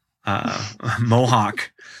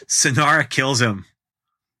 Mohawk. Sonara kills him.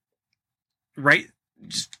 Right,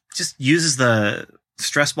 just uses the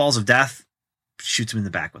stress balls of death, shoots him in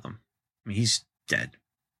the back with them. I mean, he's dead.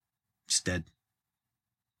 Just dead.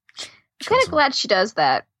 I'm kind of glad she does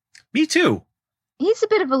that. Me too. He's a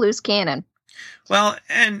bit of a loose cannon. Well,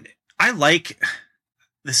 and I like,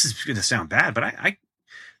 this is going to sound bad, but I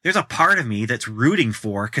there's a part of me that's rooting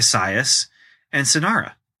for Cassius and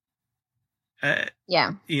Sonara.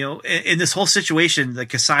 Yeah. In this whole situation that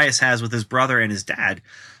Cassius has with his brother and his dad,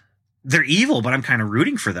 they're evil, but I'm kind of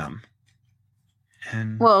rooting for them.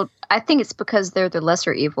 And well, I think it's because they're the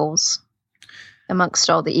lesser evils amongst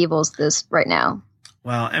all the evils right now.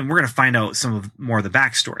 Well, and we're going to find out more of the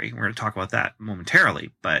backstory. We're going to talk about that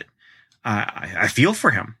momentarily, but I feel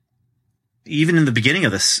for him. Even in the beginning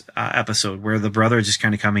of this episode, where the brother is just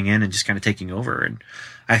kind of coming in and just kind of taking over, and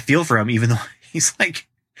I feel for him, even though he's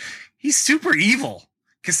super evil.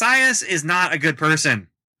 Cassius is not a good person,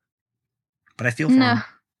 but I feel for him.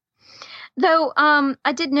 Though,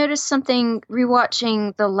 I did notice something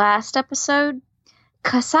rewatching the last episode.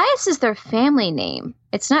 Cassius is their family name.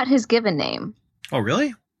 It's not his given name. Oh,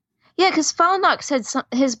 really? Yeah, because Falnock said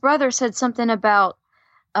his brother said something about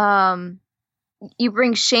you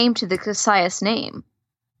bring shame to the Cassius name.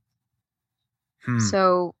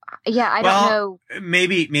 So, yeah, I don't know.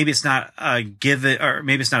 Maybe it's not a given, or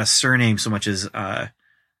maybe it's not a surname so much as a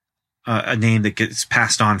name that gets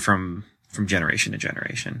passed on from generation to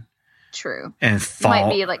generation. True. And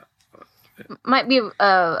might be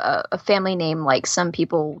a family name, like some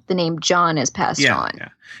people, the name John is passed on. Yeah.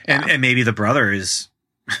 And maybe the brother is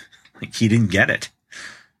like, he didn't get it.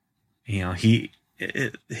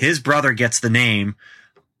 His brother gets the name,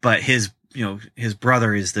 but his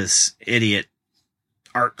brother is this idiot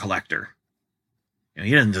art collector.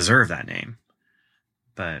 He doesn't deserve that name.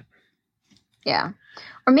 But yeah.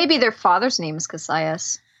 Or maybe their father's name is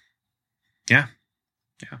Cassius. Yeah.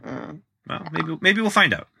 Well, maybe we'll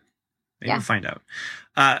find out. Maybe we'll find out.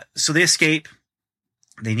 So they escape.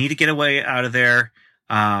 They need to get away out of there.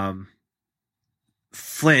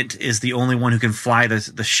 Flint is the only one who can fly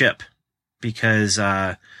the ship because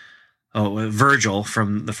Virgil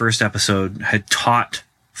from the first episode had taught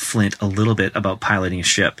Flint a little bit about piloting a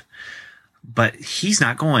ship. But he's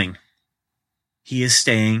not going. He is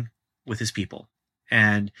staying with his people.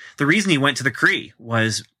 And the reason he went to the Kree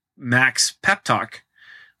was Mac's pep talk.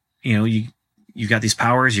 You know, you've got these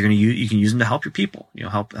powers. You can use them to help your people. You know,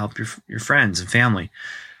 help your friends and family.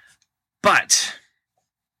 But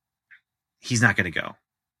he's not going to go.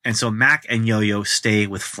 And so Mac and Yo-Yo stay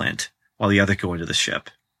with Flint while the other go into the ship.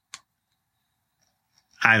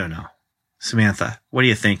 I don't know. Samantha, what are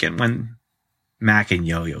you thinking when Mac and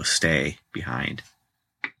Yo-Yo stay behind?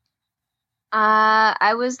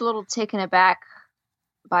 I was a little taken aback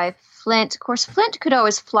by Flint. Of course, Flint could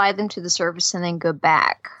always fly them to the surface and then go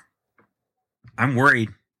back. I'm worried.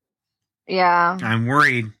 Yeah. I'm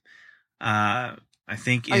worried. I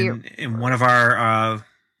think in one of our,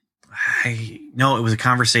 no, it was a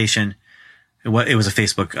conversation. It was a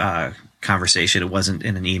Facebook conversation. It wasn't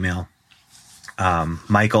in an email.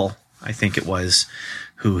 Michael, I think it was,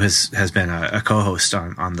 who has been a co-host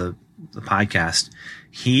on the podcast.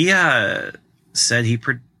 He said he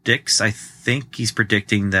predicts, I think he's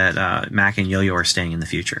predicting that Mac and Yo-Yo are staying in the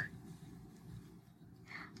future.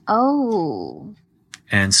 Oh.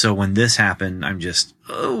 And so when this happened, I'm just,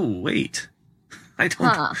 oh, wait. I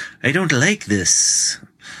don't like this.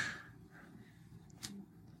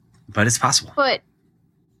 But it's possible. But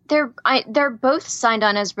they're both signed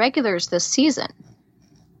on as regulars this season.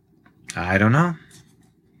 I don't know.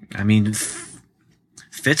 I mean,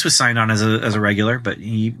 Fitz was signed on as a regular, but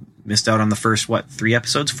he missed out on the first, 4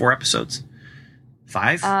 episodes?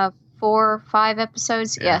 5? 4 or 5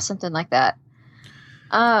 episodes? Yeah, something like that.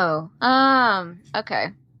 Oh, okay.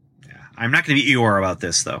 Yeah. I'm not going to be Eeyore about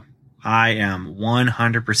this, though. I am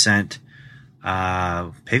 100%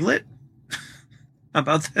 Piglet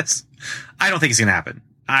about this. I don't think it's going to happen.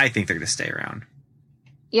 I think they're going to stay around.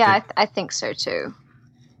 Yeah, I think so, too.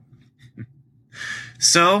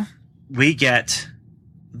 So we get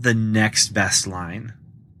the next best line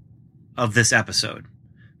of this episode.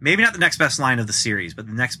 Maybe not the next best line of the series, but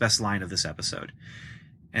the next best line of this episode.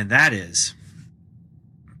 And that is,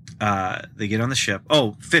 they get on the ship.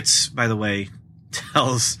 Oh, Fitz, by the way,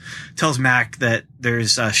 tells Mac that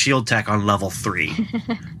there's a shield tech on level 3.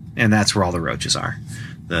 And that's where all the roaches are.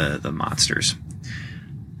 The monsters.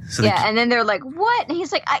 So and then they're like, what? And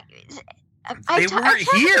he's like, they weren't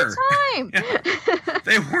here. Time. Yeah.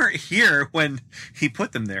 They weren't here when he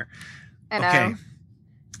put them there. I know. Okay.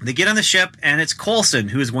 They get on the ship, and it's Coulson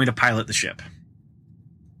who is going to pilot the ship.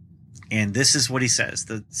 And this is what he says.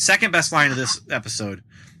 The second best line of this episode.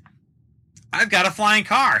 I've got a flying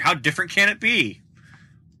car. How different can it be?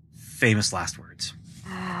 Famous last words.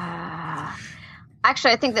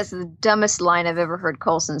 Actually, I think that's the dumbest line I've ever heard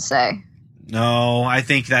Coulson say. No, I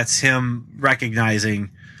think that's him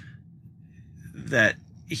recognizing that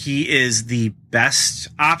he is the best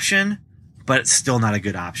option, but it's still not a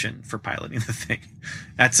good option for piloting the thing.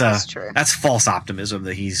 That's true. That's false optimism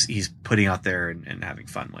that he's putting out there and having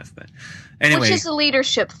fun with. But anyway, which is a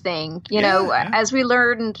leadership thing, you know, as we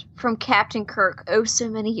learned from Captain Kirk so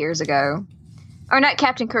many years ago, or not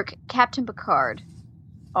Captain Kirk, Captain Picard,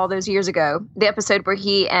 all those years ago. The episode where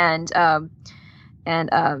he and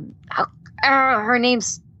her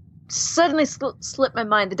name's suddenly slipped my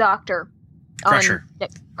mind. The doctor. Crusher.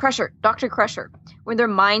 Dr. Crusher. When their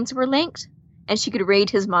minds were linked and she could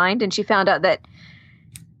read his mind, and she found out that,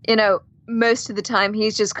 you know, most of the time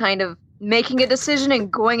he's just kind of making a decision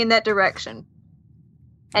and going in that direction.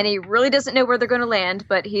 And he really doesn't know where they're going to land,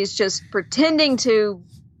 but he's just pretending to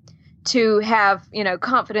have, you know,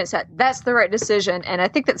 confidence that that's the right decision. And I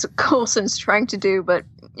think that's what Coulson's trying to do, but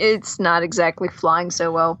it's not exactly flying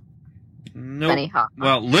so well. Nope.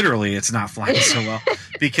 Well, literally, it's not flying so well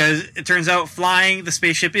because it turns out flying the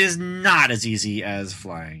spaceship is not as easy as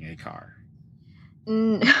flying a car.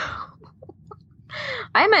 No.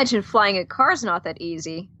 I imagine flying a car is not that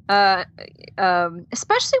easy,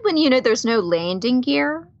 especially when, you know, there's no landing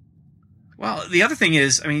gear. Well, the other thing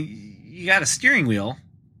is, I mean, you got a steering wheel,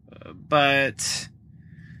 but,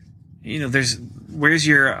 you know, where's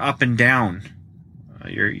your up and down?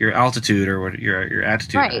 Your altitude or what your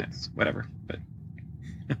attitude, right. Whatever. But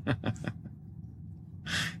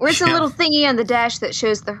where's the little thingy on the dash that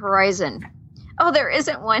shows the horizon? Oh, there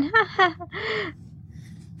isn't one.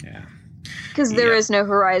 Yeah, because there is no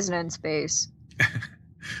horizon in space.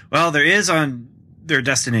 Well, there is on their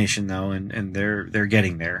destination though, and they're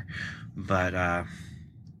getting there. But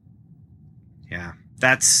yeah,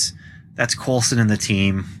 that's that's Coulson and the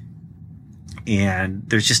team. And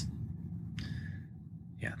there's just,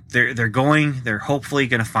 yeah, they're hopefully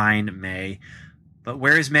going to find May. But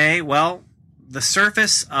where is May? Well, the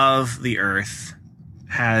surface of the Earth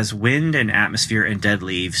has wind and atmosphere and dead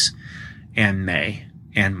leaves and May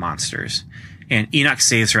and monsters. And Enoch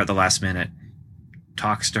saves her at the last minute,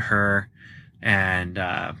 talks to her, and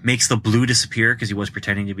makes the blue disappear because he was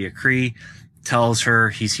pretending to be a Kree, tells her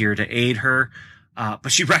he's here to aid her,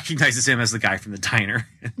 but she recognizes him as the guy from the diner.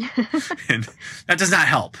 And that does not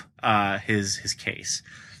help his case.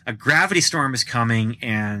 A gravity storm is coming,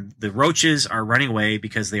 and the roaches are running away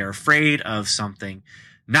because they are afraid of something,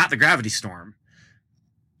 not the gravity storm.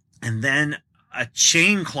 And then a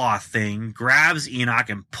chain cloth thing grabs Enoch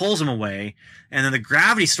and pulls him away. And then the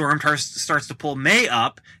gravity storm starts to pull May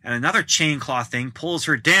up, and another chain cloth thing pulls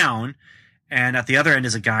her down. And at the other end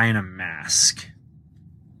is a guy in a mask.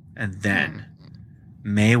 And then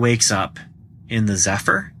May wakes up in the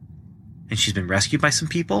Zephyr, and she's been rescued by some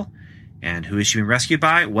people. And who has she been rescued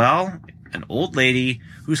by? Well, an old lady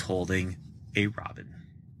who's holding a robin.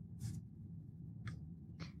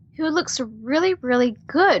 Who looks really, really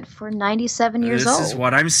good for 97 years old. This is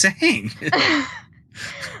what I'm saying.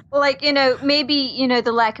 Like, maybe,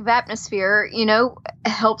 the lack of atmosphere,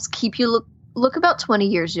 helps keep you look about 20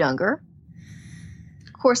 years younger.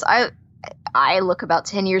 Of course, I look about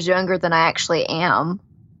 10 years younger than I actually am,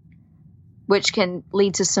 which can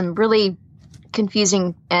lead to some really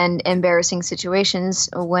confusing and embarrassing situations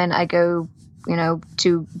when I go,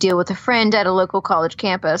 to deal with a friend at a local college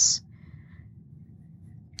campus.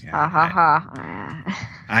 Yeah,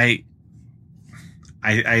 I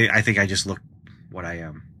think I just look what I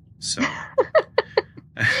am. So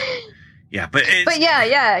yeah, but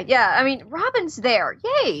yeah. I mean, Robin's there.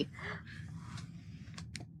 Yay.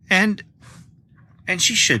 And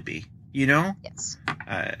she should be, Yes.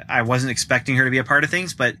 I wasn't expecting her to be a part of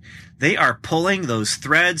things, but they are pulling those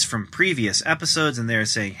threads from previous episodes, and they're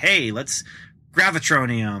saying, hey, let's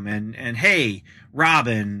Gravitronium, and hey,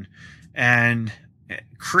 Robin, and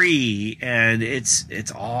Kree, and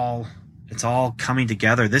it's all coming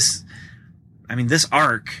together. This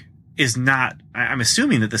arc is not, I'm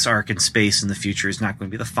assuming that this arc in space in the future is not going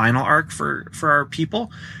to be the final arc for our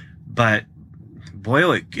people, but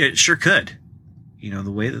boy, it sure could.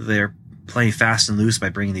 The way that they're playing fast and loose by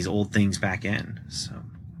bringing these old things back in. So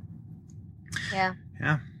yeah.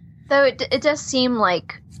 Though it does seem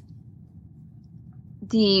like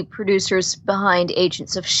the producers behind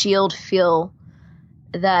Agents of S.H.I.E.L.D. feel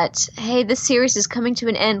that, hey, this series is coming to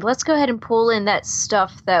an end. Let's go ahead and pull in that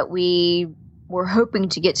stuff that we were hoping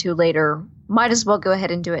to get to later. Might as well go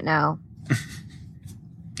ahead and do it now.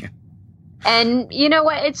 Yeah. And you know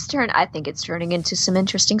what? I think it's turning into some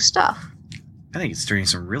interesting stuff. I think it's turning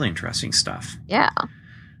some really interesting stuff. Yeah.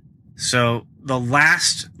 So the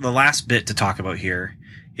last bit to talk about here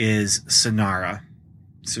is Sonara.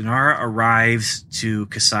 Sonara arrives to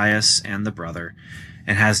Cassius and the brother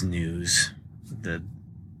and has news that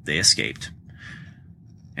they escaped.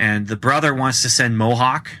 And the brother wants to send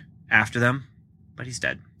Mohawk after them, but he's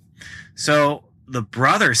dead. So the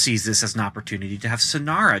brother sees this as an opportunity to have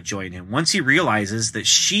Sonara join him. Once he realizes that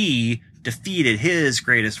she defeated his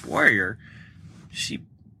greatest warrior, she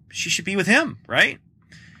should be with him, right?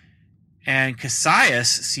 And Cassius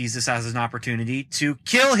sees this as an opportunity to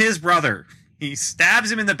kill his brother. He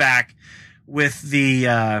stabs him in the back with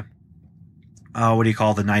the what do you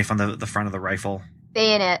call the knife on the front of the rifle?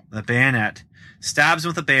 Bayonet. The bayonet. Stabs him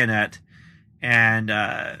with a bayonet,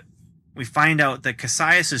 and we find out that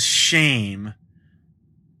Cassius's shame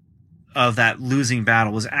of that losing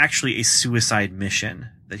battle was actually a suicide mission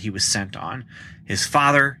that he was sent on. His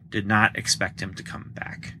father did not expect him to come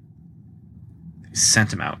back. He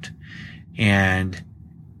sent him out. And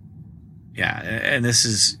yeah, and this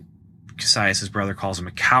is Cassius' brother calls him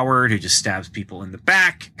a coward who just stabs people in the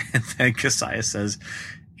back. And then Cassius says,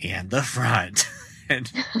 and the front.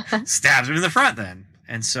 And stabs him in the front then.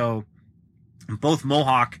 And so both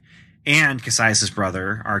Mohawk and Cassius'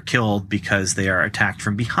 brother are killed because they are attacked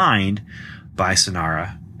from behind by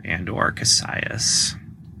Sonara and or Cassius.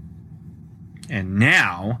 And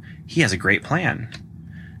now he has a great plan.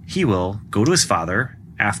 He will go to his father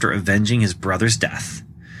after avenging his brother's death.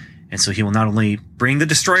 And so he will not only bring the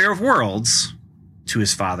Destroyer of Worlds to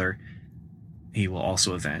his father, he will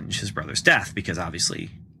also avenge his brother's death, because obviously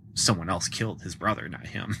someone else killed his brother, not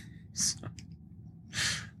him. So.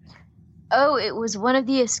 Oh, it was one of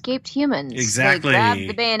the escaped humans. Exactly. They grabbed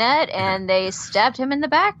the bayonet and they stabbed him in the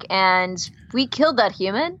back, and we killed that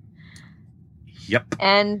human. Yep.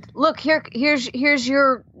 And look, here's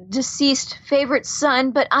your deceased favorite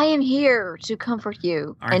son, but I am here to comfort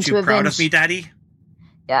you. Aren't and you to proud avenge... of me, Daddy?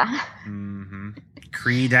 Yeah. Mm-hmm.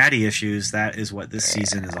 Kree daddy issues. That is what this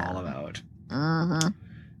season is all about. Mm-hmm.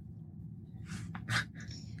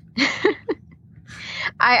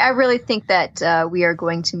 I really think that we are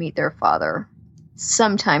going to meet their father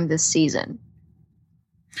sometime this season.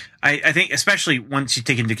 I think, especially once you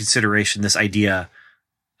take into consideration this idea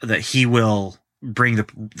that he will bring the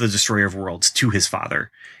Destroyer of Worlds to his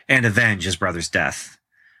father and avenge his brother's death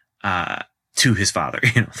to his father.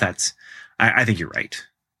 You know, that's. I think you're right.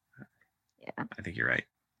 Yeah, I think you're right.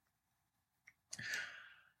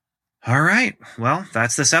 All right. Well,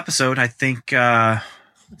 that's this episode. I think.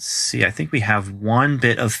 Let's see. I think we have one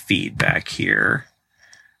bit of feedback here,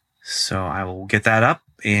 so I will get that up,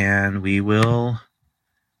 and we will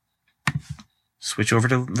switch over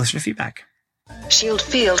to listener feedback. Shield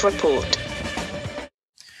Field Report.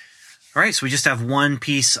 All right, so we just have one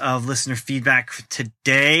piece of listener feedback for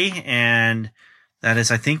today, and that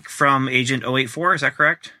is, I think, from Agent 084. Is that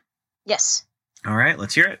correct? Yes. All right,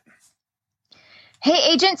 let's hear it.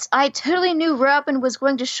 Hey, agents, I totally knew Robin was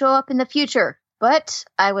going to show up in the future, but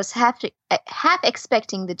I was half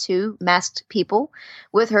expecting the two masked people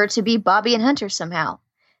with her to be Bobby and Hunter somehow.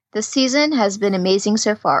 This season has been amazing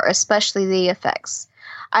so far, especially the effects.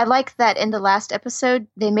 I like that in the last episode,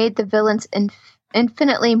 they made the villains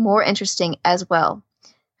infinitely more interesting as well.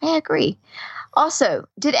 I agree. Also,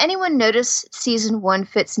 did anyone notice Season 1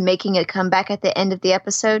 Fitz making a comeback at the end of the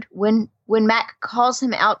episode? When Mac calls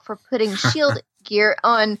him out for putting shield gear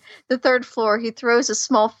on the third floor, he throws a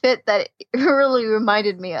small fit that really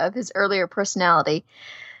reminded me of his earlier personality.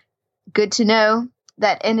 Good to know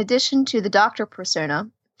that in addition to the Doctor persona,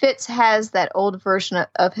 Fitz has that old version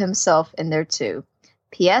of himself in there too.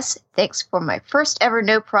 P.S. Thanks for my first ever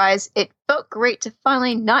no prize. It felt great to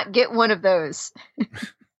finally not get one of those.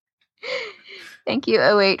 Thank you,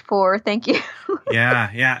 084. Thank you.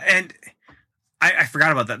 Yeah. And I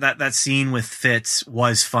forgot about that scene with Fitz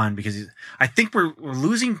was fun because I think we're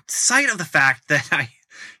losing sight of the fact that I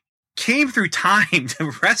came through time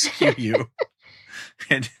to rescue you.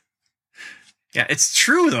 And yeah, it's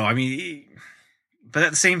true though. I mean, but at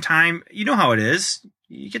the same time, you know how it is.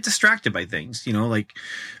 You get distracted by things, you know, like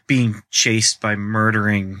being chased by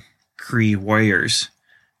murdering Kree warriors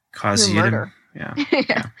cause you murder.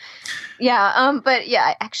 But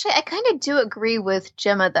yeah, actually, I kind of do agree with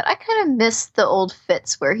Gemma that I kind of miss the old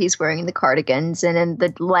Fitz where he's wearing the cardigans and in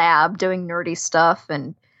the lab doing nerdy stuff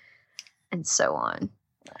and so on.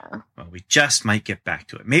 Yeah. Well, we just might get back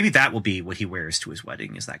to it. Maybe that will be what he wears to his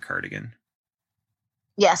wedding, is that cardigan.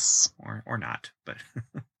 Yes. Or not, but...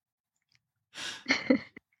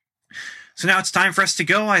 So now it's time for us to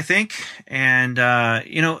go, I think. And,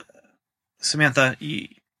 Samantha, you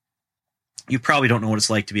probably don't know what it's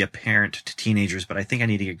like to be a parent to teenagers, but I think I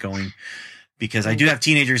need to get going because I do have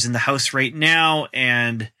teenagers in the house right now.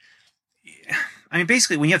 And I mean,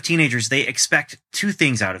 basically, when you have teenagers, they expect two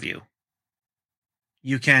things out of you.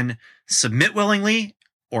 You can submit willingly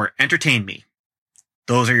or entertain me.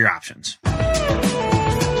 Those are your options.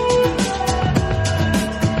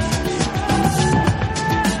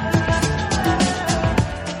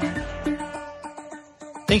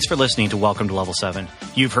 Thanks for listening to Welcome to Level 7.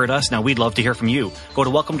 You've heard us, now we'd love to hear from you. Go to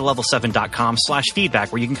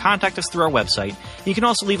welcometolevel7.com/feedback where you can contact us through our website. You can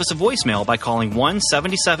also leave us a voicemail by calling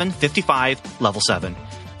 1-77-55-Level-7.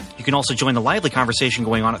 You can also join the lively conversation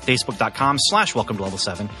going on at facebook.com/welcome to level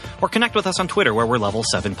 7 or connect with us on Twitter where we're Level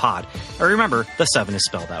 7 Pod. Or remember, the 7 is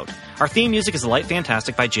spelled out. Our theme music is The Light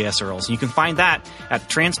Fantastic by J.S. Earls, and you can find that at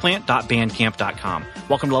transplant.bandcamp.com.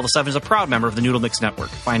 Welcome to Level 7 is a proud member of the Noodle Mix Network.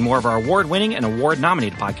 Find more of our award-winning and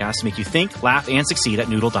award-nominated podcasts to make you think, laugh, and succeed at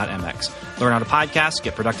noodle.mx. Learn how to podcast,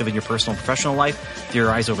 get productive in your personal and professional life,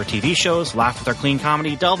 theorize over TV shows, laugh with our clean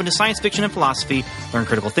comedy, delve into science fiction and philosophy, learn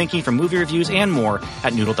critical thinking from movie reviews, and more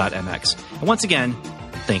at noodle.mx. And once again,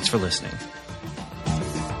 thanks for listening.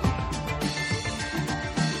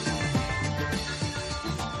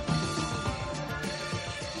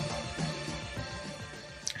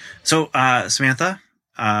 So, Samantha,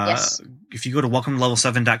 yes. If you go to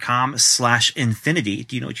welcometolevel7.com/infinity,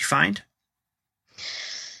 do you know what you find?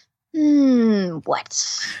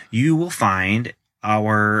 What? You will find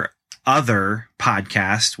our other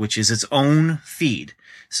podcast, which is its own feed.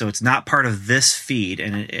 So it's not part of this feed.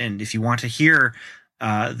 And if you want to hear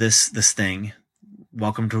this thing,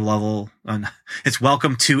 welcome to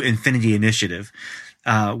Infinity Initiative,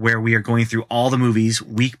 where we are going through all the movies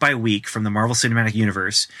week by week from the Marvel Cinematic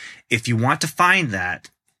Universe. If you want to find that,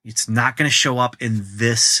 it's not going to show up in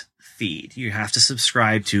this feed. You have to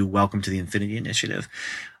subscribe to Welcome to the Infinity Initiative.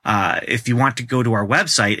 If you want to go to our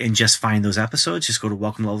website and just find those episodes, just go to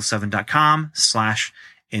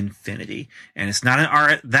welcomelevel7.com/infinity. And it's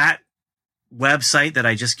not that website that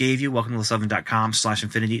I just gave you,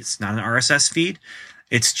 welcomelevel7.com/infinity. It's not an RSS feed.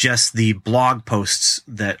 It's just the blog posts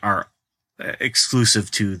that are exclusive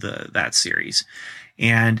to that series.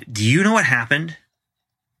 And do you know what happened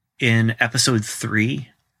in episode 3,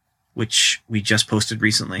 which we just posted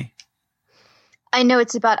recently? I know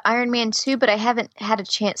it's about Iron Man 2, but I haven't had a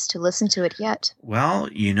chance to listen to it yet. Well,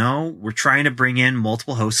 we're trying to bring in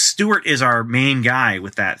multiple hosts. Stuart is our main guy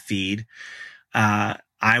with that feed. I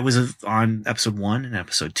was on episode 1 and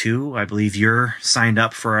episode 2. I believe you're signed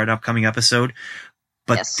up for an upcoming episode.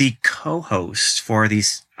 But yes. The co-host for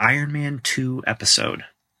these Iron Man 2 episode,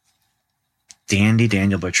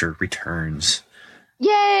 Daniel Butcher, returns.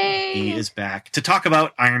 Yay! He is back to talk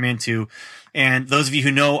about Iron Man 2. And those of you who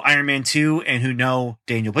know Iron Man 2 and who know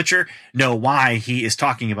Daniel Butcher know why he is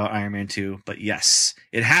talking about Iron Man 2. But yes,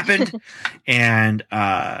 it happened. And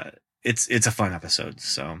it's a fun episode.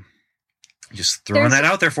 So just throwing that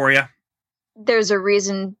out there for you. There's a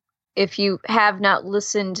reason, if you have not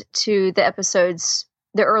listened to the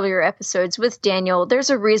earlier episodes with Daniel, there's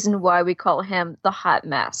a reason why we call him the Hot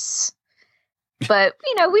Mess. But,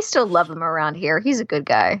 we still love him around here. He's a good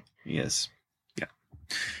guy. He is. Yeah.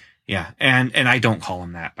 Yeah. And I don't call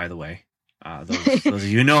him that, by the way. Those of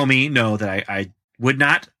you who know me know that I would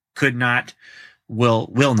not, could not,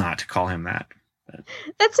 will not call him that.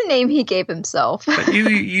 That's a name he gave himself. But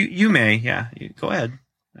you may. Yeah. Go ahead.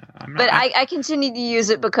 I'm not, I continue to use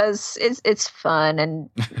it because it's fun and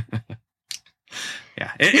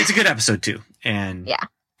yeah, it's a good episode too. And yeah,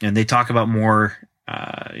 and they talk about more.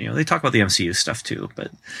 They talk about the MCU stuff too.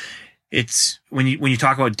 But it's when you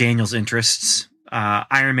talk about Daniel's interests,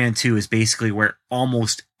 Iron Man 2 is basically where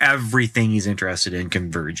almost everything he's interested in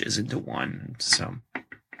converges into one. So,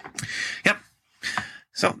 yep.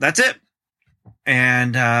 So that's it.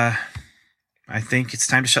 And I think it's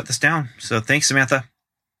time to shut this down. So thanks, Samantha.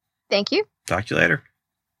 Thank you. Talk to you later.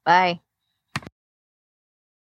 Bye.